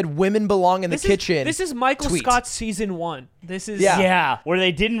 which said women belong in the kitchen. This is Michael tweet. Scott's season 1. This is Yeah. Yeah, where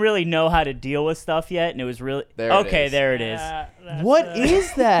they didn't really know how to deal with stuff yet, and it was really There it okay. is. There it is. What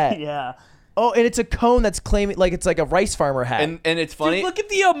is that? Yeah. Oh, and it's a cone that's claiming like it's like a rice farmer hat. And it's funny. Dude, look at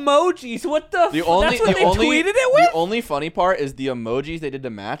the emojis. What the? The only, That's what the they only, tweeted it with. The only funny part is the emojis they did to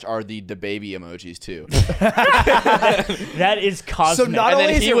match are the baby emojis too. That is cosmic. So not And only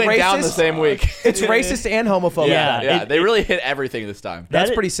then is he it went down the racist, same week. it's racist and homophobic. Yeah. They really hit everything this time. That's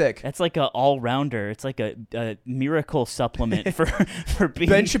That- pretty sick. That's like a all-rounder. It's like a miracle supplement for being.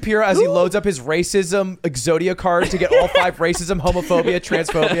 Ben Shapiro, as he loads up his racism Exodia card to get all 5 racism, homophobia,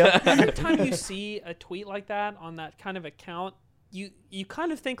 transphobia. Every time you see a tweet like that on that kind of account, you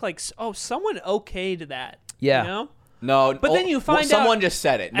kind of think like, oh, someone okayed that. Yeah. You know? No, But then you find someone out- just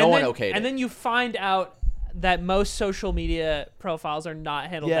said it. No And one then- okayed it. And then you find out that most social media profiles are not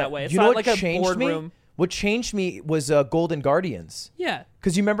handled Yeah. that way. It's You know not what like a changed boardroom. me? What changed me was Golden Guardians. Yeah.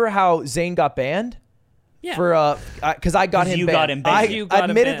 Because you remember how Zayn got banned? Yeah. For because I got 'Cause him you banned. got him banned. You got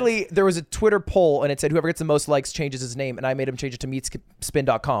him admittedly there was a Twitter poll and it said whoever gets the most likes changes his name, and I made him change it to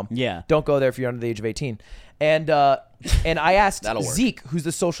meatspin.com. Yeah. Don't go there if you're under the age of 18. And I asked That'll work. Zeke, who's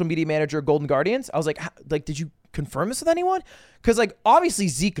the social media manager of Golden Guardians, I was like, did you confirm this with anyone? Because like obviously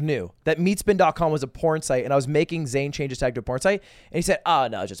Zeke knew that meatspin.com was a porn site, and I was making Zayn change his tag to a porn site, and he said, "Oh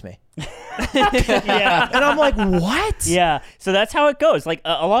no, it's just me." Yeah. And I'm like, what? Yeah. So that's how it goes. Like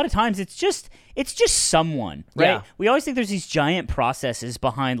a lot of times it's just someone, right? Yeah. We always think there's these giant processes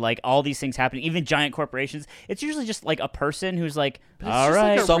behind like all these things happening, even giant corporations. It's usually just like a person who's like, it's all just like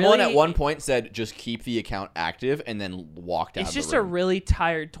right. a Someone really- at one point said, "Just keep the account active," and then walked out. It's of the just a room. really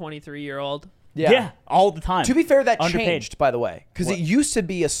tired 23-year-old. yeah, all the time. To be fair, that Underpaid. changed, by the way, because it used to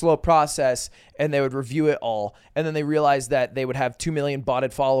be a slow process, and they would review it all, and then they realized that they would have 2 million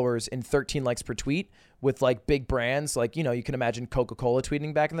botted followers and 13 likes per tweet with like big brands, like you can imagine Coca-Cola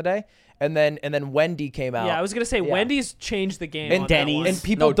tweeting back in the day, and then Wendy came out. Yeah, I was gonna say Wendy's changed the game. and on that Denny's. one. and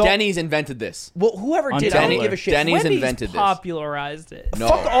people No, don't. Denny's invented this. Well, whoever did, I don't Denny- give a shit. Denny's Wendy's invented this. popularized it. No.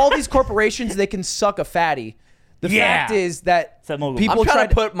 Fuck all these corporations; they can suck a fatty. The Yeah. fact is that It's that mogul. people I'm trying tried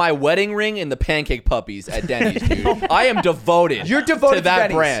to put my wedding ring in the pancake puppies at Denny's, dude. I am devoted. You're devoted to that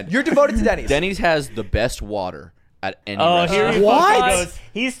Denny's. brand. You're devoted to Denny's. Denny's has the best water at any Oh, here restaurant. he What? fucking goes.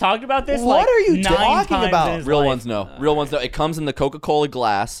 He's talked about this. What like are you 9 talking times about? in his Real life. ones, no. Real ones, no. It comes in the Coca-Cola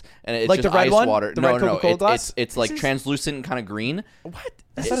glass, and it's Like just the red ice one? water. The no, red no, Coca-Cola it- glass? it's like This is- translucent and kind of green. What?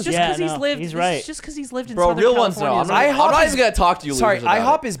 It's That's just Yeah, because he's no, lived. he's it's right. just because he's lived in Bro, Southern real ones, no. California. I'm IHOP not is- even gonna talk to you. Sorry, losers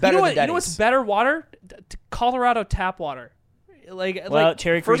about IHOP it. is better you know than what? You know Denny's. what's better water? Colorado tap water. Well,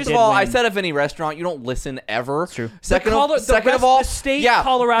 Cherry Creek First did of all, I win. said of any restaurant, you don't listen ever. True. Second, The second rest- of all, the state yeah,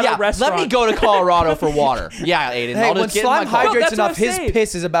 Colorado yeah, restaurant. Let me go to Colorado for water. Yeah, Aiden. Hey, I'll when just get in my slime car. No, hydrates that's what enough, I'm his saying.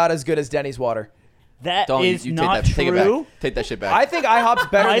 piss is about as good as Denny's water. That Don't is you not take it true. back. Take that shit back. I think IHOP's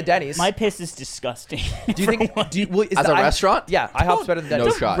better My, than Denny's. my piss is disgusting. Do you think? Is As the a restaurant? Yeah, IHOP's better than No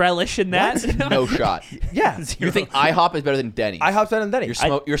Denny's. shot. relish in that. no shot. Yeah, You think IHOP is better than Denny's? IHOP's better than Denny's.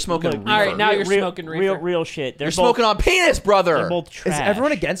 You're smoking Look, reefer. All right, now you're real, smoking real, reefer. real shit. They're You're both, smoking on penis, brother. They're both trash. Is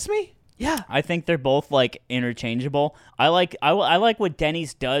everyone against me? Yeah. I think they're both like interchangeable. I like what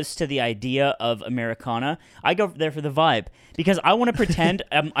Denny's does to the idea of Americana. I go there for the vibe because I want to pretend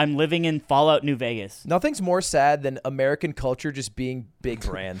I'm living in Fallout New Vegas. Nothing's more sad than American culture just being big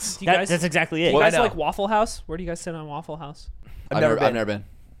brands. Do you guys, That's exactly it. do you guys I know. like Waffle House? Where do you guys sit on Waffle House? I've never I've never been.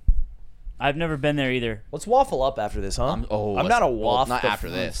 I've never been there either. Let's waffle up after this, huh? I'm not a waffle. not after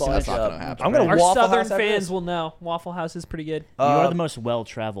this. Fudge That's not up. gonna happen. I'm gonna Our Waffle Southern House after fans this. will know Waffle House is pretty good. You are the most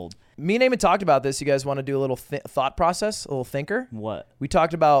well-traveled. Me and Eamon talked about this. You guys want to do a little thought process, a little thinker? What? We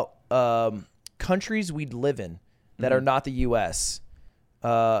talked about countries we'd live in that are not the U.S.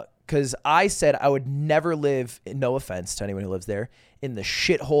 Because I said I would never live, no offense to anyone who lives there, in the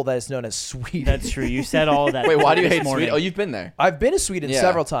shithole that is known as Sweden. That's true. You said all of that. Wait, why do you this hate morning. Sweden? Oh, you've been there. I've been to Sweden Yeah.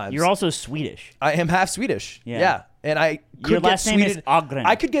 several times. You're also Swedish. I am half Swedish. Yeah. Yeah. and I could Your get last name is Sweden. Agren.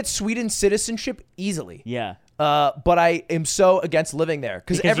 I could get Sweden citizenship easily. Yeah. But I am so against living there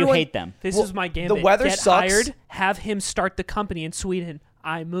Because everyone you hate them. This Well, is my gambit. the weather Get sucks. hired, have him start the company in Sweden.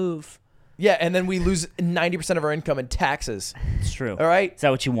 I move. Yeah, and then we lose 90% of our income in taxes. It's true. All right. Is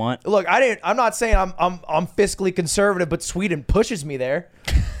that what you want? Look, I'm not saying I'm fiscally conservative, but Sweden pushes me there.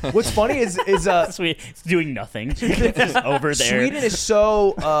 What's funny is Sweet. It's doing nothing. It's just over there. Sweden is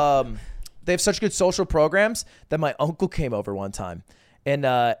so they have such good social programs that my uncle came over one time, and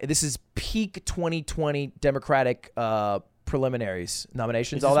this is peak 2020 Democratic preliminaries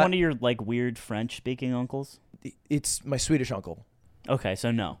nominations. Is all this that one of your like weird French speaking uncles? it's my Swedish uncle. Okay, so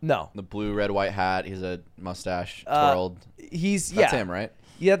no. No, The blue, red, white hat. He's a mustache twirled. he's That's him, right?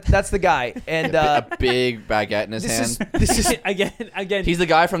 Yeah, that's the guy. And A big baguette in his hand. this is again. He's the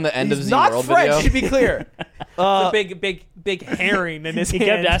guy from the end of he's Z not World French, video. to be clear. a big herring in his He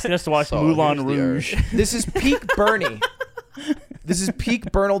hand. kept asking us to watch So, Moulin here's the Rouge. This is peak Bernie. This is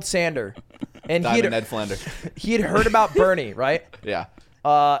peak Bernard Sander, and Diamond Ned Flanders. he had heard about Bernie, right? Yeah.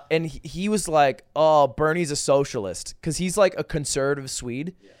 And he was like, "Oh, Bernie's a socialist," because he's like a conservative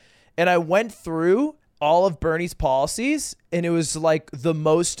Swede. Yeah. And I went through all of Bernie's policies, and it was like the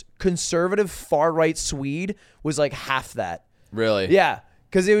most conservative far right Swede was like half that. Really? Yeah,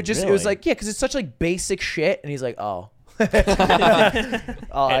 because it was Really? like, yeah, because it's such like basic shit, and he's like, "Oh." I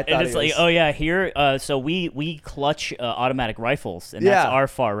thought And it's he like, was- oh yeah, here. So we clutch automatic rifles, and that's Yeah. our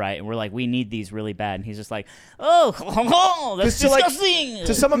far right, and we're like, we need these really bad. And he's just like, oh, that's 'Cause to, like, disgusting.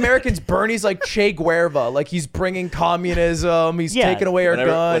 to some Americans, Bernie's like Che Guevara, like he's bringing communism, he's Yeah. taking away our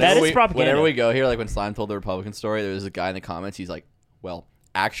guns. That is we, propaganda. Whenever we go here, like when Slime told the Republican story, there was a guy in the comments. He's like, "Well,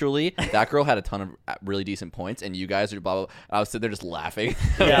 actually, that girl had a ton of really decent points, and you guys are blah blah." blah. I was sitting there just laughing.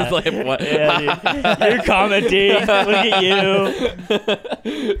 Yeah. I was like, "What? Yeah, dude. You're commenting. Look at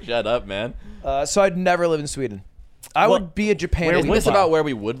you. Shut up, man." So I'd never live in Sweden. I Well, would be a Japan. where Isn't would this you? about where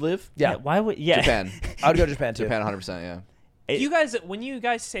we would live? Yeah, Why would? Yeah. Japan. I would go to Japan too. Japan, 100%. Yeah. Do you guys, when you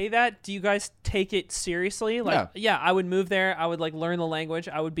guys say that, do you guys take it seriously? Like, yeah, I would move there. I would like learn the language.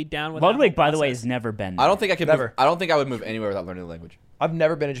 I would be down with. Ludwig, that by whole the way, process. has never been. I don't think I could. Never. I don't think I would move anywhere without learning the language. I've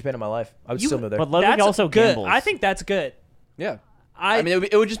never been to Japan in my life. I would You- still move there. But Ludwig That's also good. gambles. I think that's good. Yeah. I mean,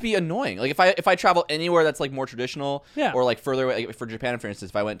 it would just be annoying. Like if I travel anywhere that's like more traditional, Yeah. or like further away, like for Japan, for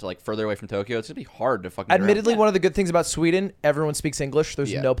instance, if I went to like further away from Tokyo, it's gonna be hard to fucking. get around. Admittedly, one of the good things about Sweden, everyone speaks English.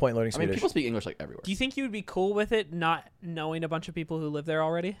 There's Yeah. no point in learning I mean, Swedish. people speak English like everywhere. Do you think you would be cool with it not knowing a bunch of people who live there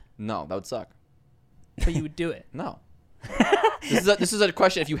already? No, that would suck. But you would do it. No. This is a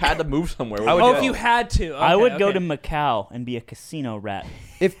question. If you had to move somewhere, where would would Oh, do if it. you had to. I Okay, would go okay. to Macau and be a casino rat.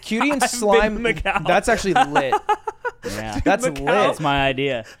 If Cutie and I've been Slime, to Macau. that's actually lit. Yeah. That's Macau. lit. That's my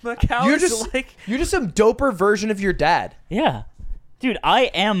idea. Macau You're is just like you're just some doper version of your dad. Yeah. Dude, I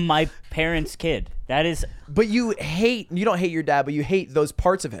am my parents' kid. That is But you don't hate your dad, but you hate those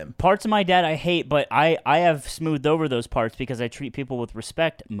parts of him. parts of my dad I hate, but I have smoothed over those parts because I treat people with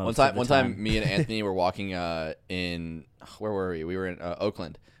respect most of the One time, me and Anthony were walking in where were we? We were in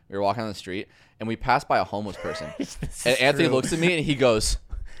Oakland. We were walking on the street, and we passed by a homeless person. And Anthony looks at me and he goes,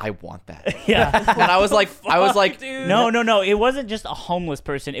 "I want that." Yeah. And I was like, dude. No. It wasn't just a homeless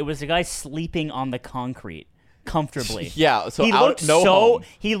person. It was a guy sleeping on the concrete comfortably. Yeah. So he out, looked no home.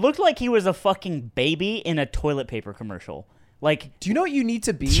 he looked like he was a fucking baby in a toilet paper commercial. Like, Do you know what you need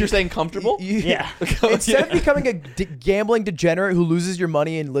to be? You're saying comfortable? yeah. Instead of becoming a gambling degenerate who loses your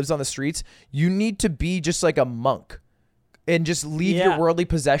money and lives on the streets, you need to be just like a monk and just leave your Yeah. worldly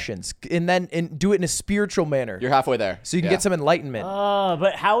possessions and do it in a spiritual manner You're halfway there. so you can Yeah. get some enlightenment.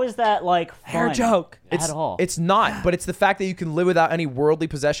 But how is that like Hair fun joke. at all? It's not, but it's the fact that you can live without any worldly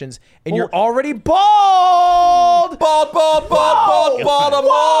possessions and you're Well- already bald. Bald,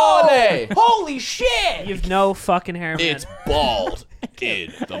 money. Holy shit! You have no fucking hair, man. It's bald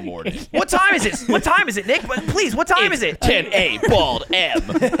in the morning. What time is it? What time is it, Nick? Please, what time is it? 10A bald M.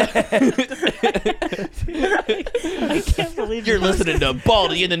 I can't believe You're you- listening to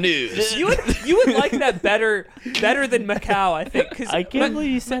Baldy in the news. you would like that better than Macau, I think. Cause I can't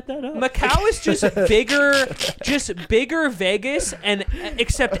believe you set that up. Macau is just bigger Vegas, and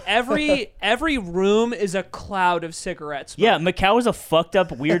except every room is a cloud of cigarette smoke. Yeah, Macau is a fucked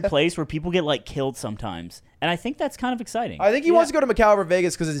up weird place where people get like killed sometimes. And I think that's kind of exciting. I think he wants to go to Macau over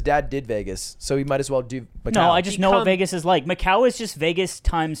Vegas because his dad did Vegas, so he might as well do Macau. No, I just know what Become- Vegas is like. Macau is just Vegas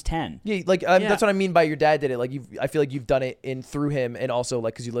times 10. Yeah, like Yeah. that's what I mean by your dad did it. Like I feel like you've done it through him, and also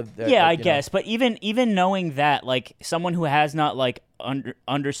like because you live there. Yeah, like, I you know. guess. But even knowing that, like someone who has not like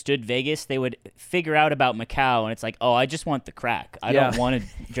understood Vegas, they would figure out about Macau, and it's like, oh, I just want the crack. I Yeah. don't want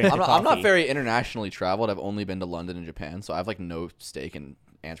to drink I'm the not coffee. very internationally traveled. I've only been to London and Japan, so I have like no stake in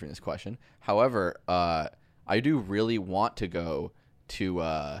answering this question. However, I do really want to go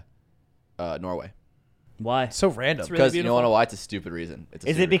to Norway. Why? So random. It's really Because you beautiful. know why? It's a stupid reason. It's a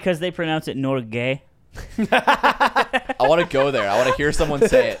Is it stupid- because they pronounce it Norgay? I want to go there. I want to hear someone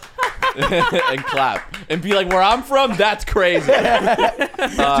say it and clap and be like, "Where I'm from, that's crazy."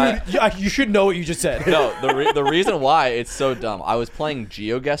 Dude, you should know what you just said. No, the reason why it's so dumb. I was playing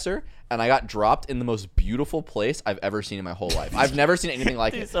GeoGuessr and I got dropped in the most beautiful place I've ever seen in my whole life. I've never seen anything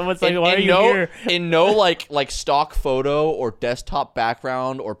like it. Someone's like, "Why are you here?" In no like stock photo or desktop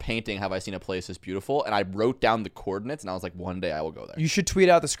background or painting have I seen a place this beautiful. And I wrote down the coordinates and I was like, one day I will go there. You should tweet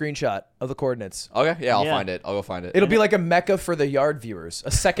out the screenshot of the coordinates. Okay, yeah, I'll Yeah. find it. I'll go find it. It'll be like a mecca for the yard viewers,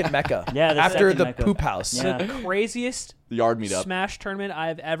 a second mecca. Yeah, the after second the Mecca. poop house. Yeah. The craziest the yard meetup. Smash tournament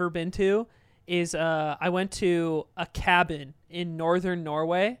I've ever been to is I went to a cabin in northern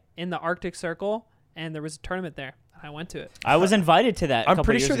Norway in the Arctic Circle, and there was a tournament there. I went to it. I was invited to that. I'm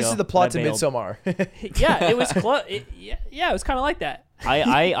pretty sure this is the plot to Midsommar. Midsommar. Yeah, it was close. Yeah, it was kind of like that.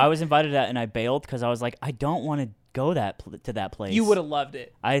 I was invited to that and I bailed because I was like, I don't want to go to that place. You would have loved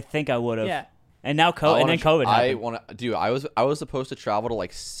it. I think I would have. Yeah. And now COVID I happened. want to, dude. I was supposed to travel to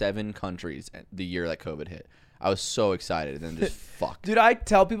like 7 countries the year that COVID hit. I was so excited, and then just fucked. Dude, I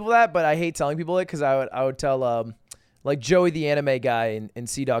tell people that, but I hate telling people it because I would tell like Joey the anime guy and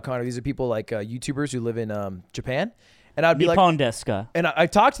C.Connor. These are people like YouTubers who live in Japan. And I'd be Nippon like, deska. and I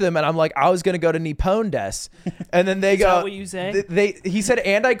talked to them, and I'm like, I was gonna go to Nippon Des, and then they Is go, that what you say? He said,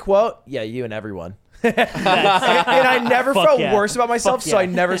 and I quote, yeah, you and everyone. and I never Fuck felt yeah. worse about myself, Fuck so yeah. I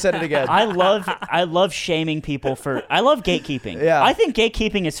never said it again. I love shaming people for. I love gatekeeping. Yeah. I think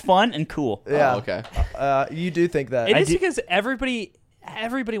gatekeeping is fun and cool. Yeah. Oh, okay. You do think that? It is do- because everybody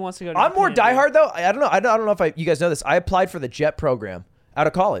wants to go to I'm more Japan, dude. diehard though. I don't know. I don't know if you guys know this. I applied for the JET program out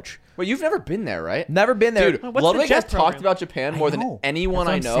of college. Wait, you've never been there, right? Never been there. Dude, What's the Ludwig has JET talked program? about Japan more than know. anyone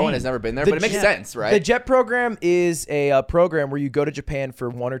That's I what know I'm and has saying. never been there, The but it makes JET sense, right? The JET program is a program where you go to Japan for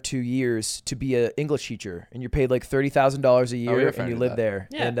 1 or 2 years to be an English teacher, and you're paid like $30,000 a we were year, and fine you with live that. there.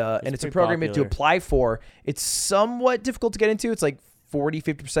 Yeah. And it's a pretty program you have to popular. apply for. It's somewhat difficult to get into. It's like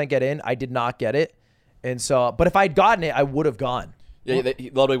 40-50% get in. I did not get it, and so. But if I'd gotten it, I would have gone. Yeah,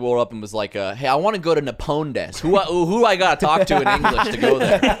 Ludwig woke up and was like, "Hey, I want to go to Nippon Des. Who do I gotta talk to in English to go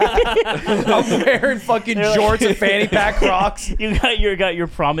there?" I'm wearing fucking jorts and fanny pack Crocs. You got your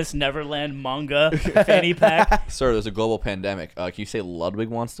Promised Neverland manga fanny pack. Sir, there's a global pandemic. Can you say Ludwig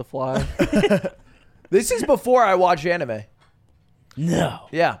wants to fly? This is before I watched anime. No.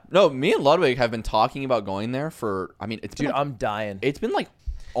 Yeah, No, me and Ludwig have been talking about going there for. I mean, it's dude, been I'm dying. it's been like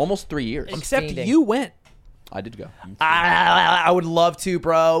almost 3 years. Except fiending. you went. I did go. I would love to,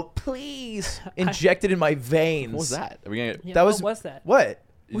 bro. Please inject it in my veins. What was that? Are we gonna? Yeah, That what was was that? What?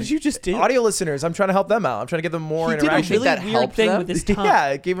 What did you just do? Audio listeners, I'm trying to help them out. I'm trying to give them more He did a interaction. really that weird helped thing them? with his tongue. Yeah,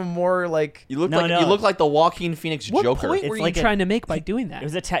 it gave them more like. You look No, like no. you look like the Joaquin Phoenix What Joker. point It's were like you a- trying to make by doing that? It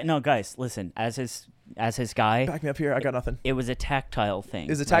was a no, guys. Listen, as his guy, Back me up here. I got nothing. it was a tactile thing.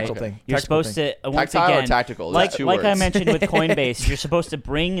 It's a tactile right? thing. You're Tactical supposed thing. to once Tactile or again, tactical? like There's two I words. mentioned with Coinbase, you're supposed to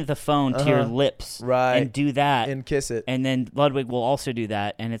bring the phone to your lips, Right. and do that, And kiss it. and then Ludwig will also do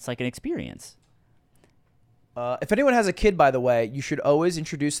that, and it's like an experience. If anyone has a kid, by the way, you should always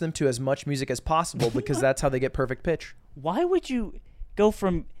introduce them to as much music as possible because that's how they get perfect pitch. Why would you go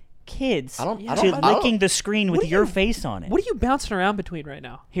from kids I don't- to I don't- licking the screen with What are your you- face on it? What are you bouncing around between right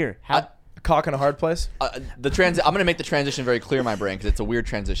now? Here, have, A cock in a hard place. I'm gonna make the transition very clear in my brain because it's a weird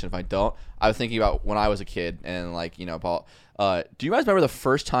transition if I don't. I was thinking about when I was a kid and like Paul. Do you guys remember the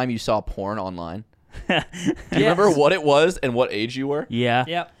first time you saw porn online? Do you remember what it was and what age you were? yeah,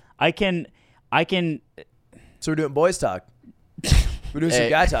 Yep. I can. So we're doing boys talk. We're doing some Hey.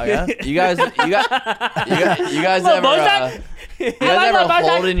 guy talk, huh? You guys ever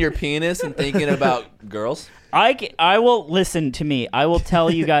holding your penis and thinking about girls? I will listen to me. I will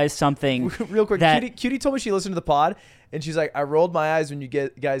tell you guys something. Real quick, that Cutie told me she listened to the pod, and she's like, I rolled my eyes when you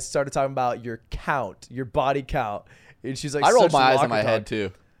guys started talking about your count, your body count. And she's like, I rolled such my eyes locker on my talk. head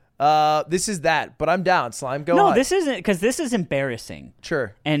too. This is that, but I'm down. Slime, go no, on. this isn't because this is embarrassing,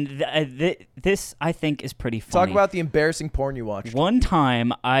 Sure. and this I think is pretty Talk funny. about the embarrassing porn you watched. One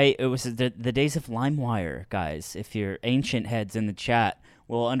time, it was the days of LimeWire, guys. If you're ancient heads in the chat,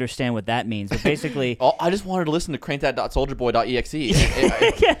 will understand what that means. But basically, Oh, I just wanted to listen to crankthat.soldierboy.exe.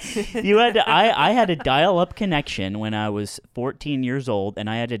 you had to. I had a dial-up connection when I was 14 years old, and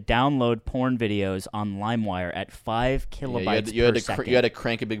I had to download porn videos on LimeWire at 5 kilobytes per second. You had to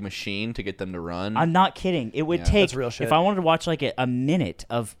crank a big machine to get them to run. I'm not kidding. It would Yeah, take that's real shit. if I wanted to watch like a minute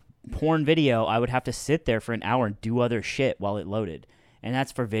of porn video, I would have to sit there for an hour and do other shit while it loaded, and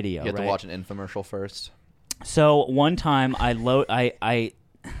that's for video. You have right? to watch an infomercial first. So one time I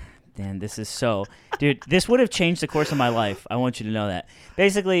Dan, this is so... Dude, this would have changed the course of my life. I want you to know that.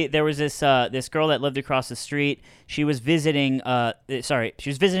 Basically, there was this girl that lived across the street. She was visiting...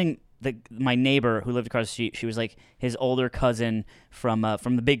 my neighbor who lived across the street. She was like his older cousin from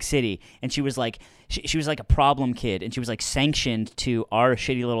the big city, and she was like she was like a problem kid, and she was like sanctioned to our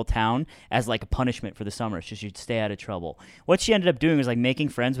shitty little town as like a punishment for the summer, so she'd stay out of trouble. What she ended up doing was like making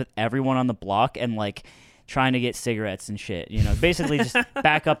friends with everyone on the block and like trying to get cigarettes and shit. You know, basically just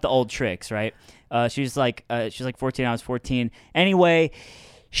back up the old tricks, right? She was like 14. I was 14. Anyway,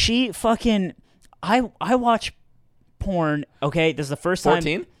 she fucking I watch porn. Okay, this is the first time.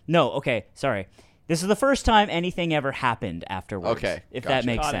 14? No, okay, sorry. This is the first time anything ever happened afterwards. Okay, if gotcha. that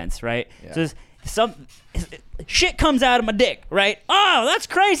makes sense, right? Yeah. So some shit comes out of my dick, right? Oh, that's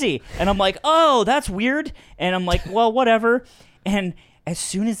crazy. And I'm like, oh, that's weird. And I'm like, well, whatever. And as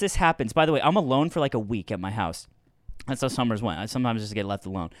soon as this happens, by the way, I'm alone for like a week at my house. That's how summers went. I sometimes just get left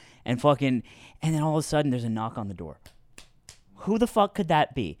alone. And then all of a sudden there's a knock on the door. Who the fuck could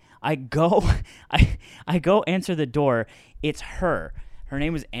that be? I go answer the door. It's her. Her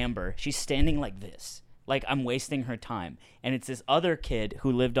name was Amber. She's standing like this. Like I'm wasting her time. And it's this other kid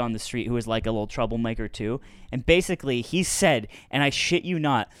who lived on the street who was like a little troublemaker too. And basically he said, and I shit you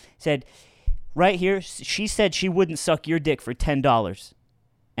not, said, right here, she said she wouldn't suck your dick for $10.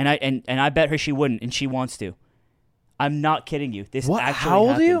 And I bet her she wouldn't, and she wants to. I'm not kidding you. This What? actually How old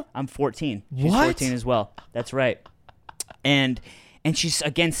are happened. you? I'm 14. She's What? 14 as well. That's right. And she's,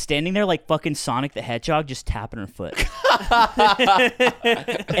 again, standing there like fucking Sonic the Hedgehog, just tapping her foot.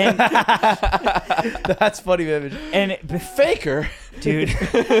 And That's funny, image. and Faker. dude.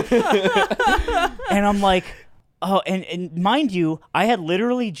 And I'm like, oh, and mind you, I had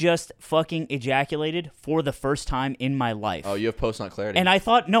literally just fucking ejaculated for the first time in my life. Oh, you have post-nut clarity. And I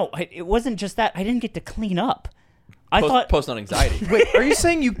thought, no, it wasn't just that. I didn't get to clean up. I thought post-nut anxiety. Wait, are you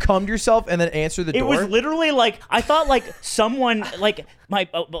saying you cummed yourself and then answered the it door? was literally like I thought like someone like my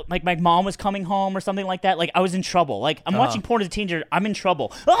mom was coming home or something like that. Like I was in trouble. Like I'm watching porn as a teenager. I'm in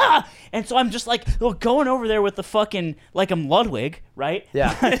trouble. Ah! And so I'm just like going over there with the fucking like I'm Ludwig, right?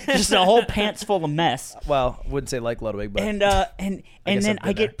 Yeah. Just a whole pants full of mess. Well, wouldn't say like Ludwig, but And guess then I've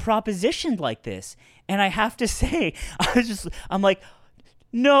I been get propositioned like this, and I have to say, I'm like,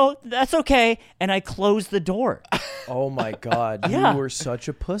 no, that's okay, and I close the door. oh my god, Yeah. you were such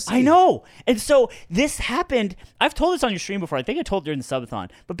a pussy. I know. And so this happened. I've told this on your stream before. I think I told it during the subathon.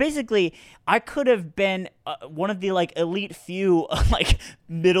 But basically, I could have been one of the like elite few like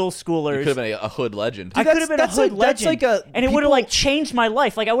middle schoolers. You could have been a hood legend. I could have been a that's hood like- that's legend, like a- and it would have people- like changed my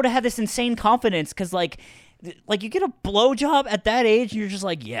life. Like I would have had this insane confidence because like you get a blowjob at that age, and you're just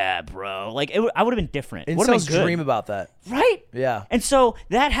like, yeah, bro. Like I would have been different. Would have Incels been good, dream about that. right? Yeah. And so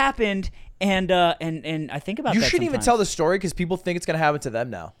that happened, and I think about You that shouldn't even sometimes. tell the story because people think it's gonna happen to them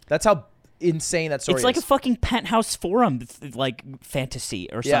now. That's how insane that story It's like is. a fucking penthouse forum like fantasy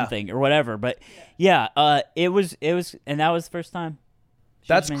or Yeah. something or whatever. But yeah, it was, and that was the first time.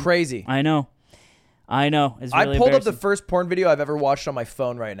 That's Man. crazy. I know. It's I really pulled up the embarrassing. first porn video I've ever watched on my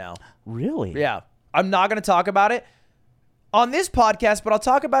phone right now. Really? Yeah. I'm not gonna talk about it on this podcast, but I'll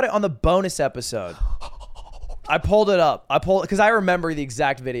talk about it on the bonus episode. I pulled it up. Because I remember the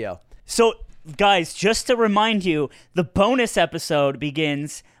exact video. So, guys, just to remind you, the bonus episode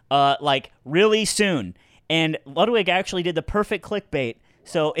begins like really soon, and Ludwig actually did the perfect clickbait.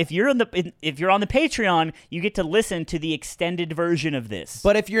 So if you're on the Patreon, you get to listen to the extended version of this.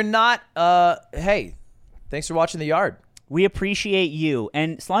 But if you're not, hey, thanks for watching The Yard. We appreciate you,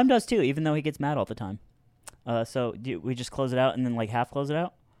 and Slime does too, even though he gets mad all the time. So do we just close it out and then like half close it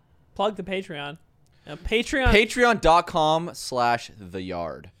out? Plug the Patreon. Patreon.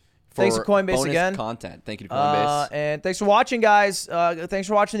 Patreon.com/theyard. Thanks to Coinbase bonus again. Content. Thank you to Coinbase. And thanks for watching, guys. Thanks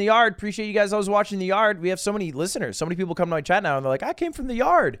for watching The Yard. Appreciate you guys always watching The Yard. We have so many listeners. So many people come to my chat now, and they're like, I came from The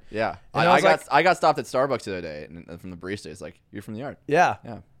Yard. Yeah, And I got stopped at Starbucks the other day, and from the barista, it's like, "You're from the Yard." Yeah.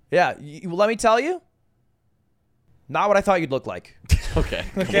 Yeah. Yeah. Let me tell you, not what I thought you'd look like. Okay.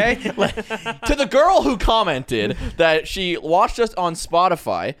 Okay? To the girl who commented that she watched us on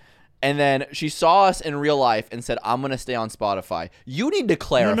Spotify, and then she saw us in real life and said, "I'm gonna stay on Spotify." You need to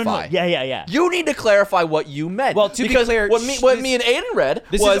clarify. No. Yeah. You need to clarify what you meant. Well, to be because clear, what me and Aiden read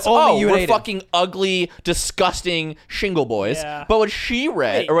this was, is only you and we're Aiden. fucking ugly, disgusting shingle boys. Yeah. But what she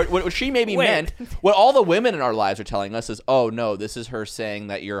read, or what she maybe Wait. meant, what all the women in our lives are telling us is, "Oh no, this is her saying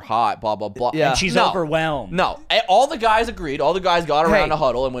that you're hot." Blah blah blah. Yeah. And she's No. overwhelmed. No, all the guys agreed. All the guys got around Hey. a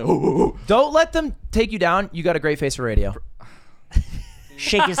huddle and went, "Ooh, ooh, ooh." Don't let them take you down. You got a great face for radio.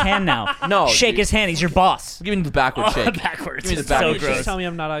 Shake his hand now. No, shake dude. his hand. He's your boss. Give me the backward shake. Backwards. Give me the It's backward so shake. gross. Tell me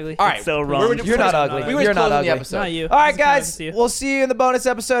I'm not ugly. All right, so wrong. where would You're not ugly. We were You're not closing ugly. the episode. Not you. All right, Just kinda guys. with you. We'll see you in the bonus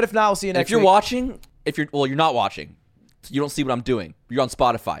episode. If not, we'll see you next If you're week. watching, you're not watching. You don't see what I'm doing. You're on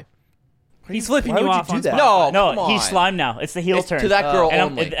Spotify. He's flipping Why you would you off do on that? Spotify. No, come No, on. he's slime now. It's the heel It's turn. to that girl and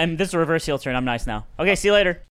only. and this is a reverse heel turn. I'm nice now. Okay, see you later.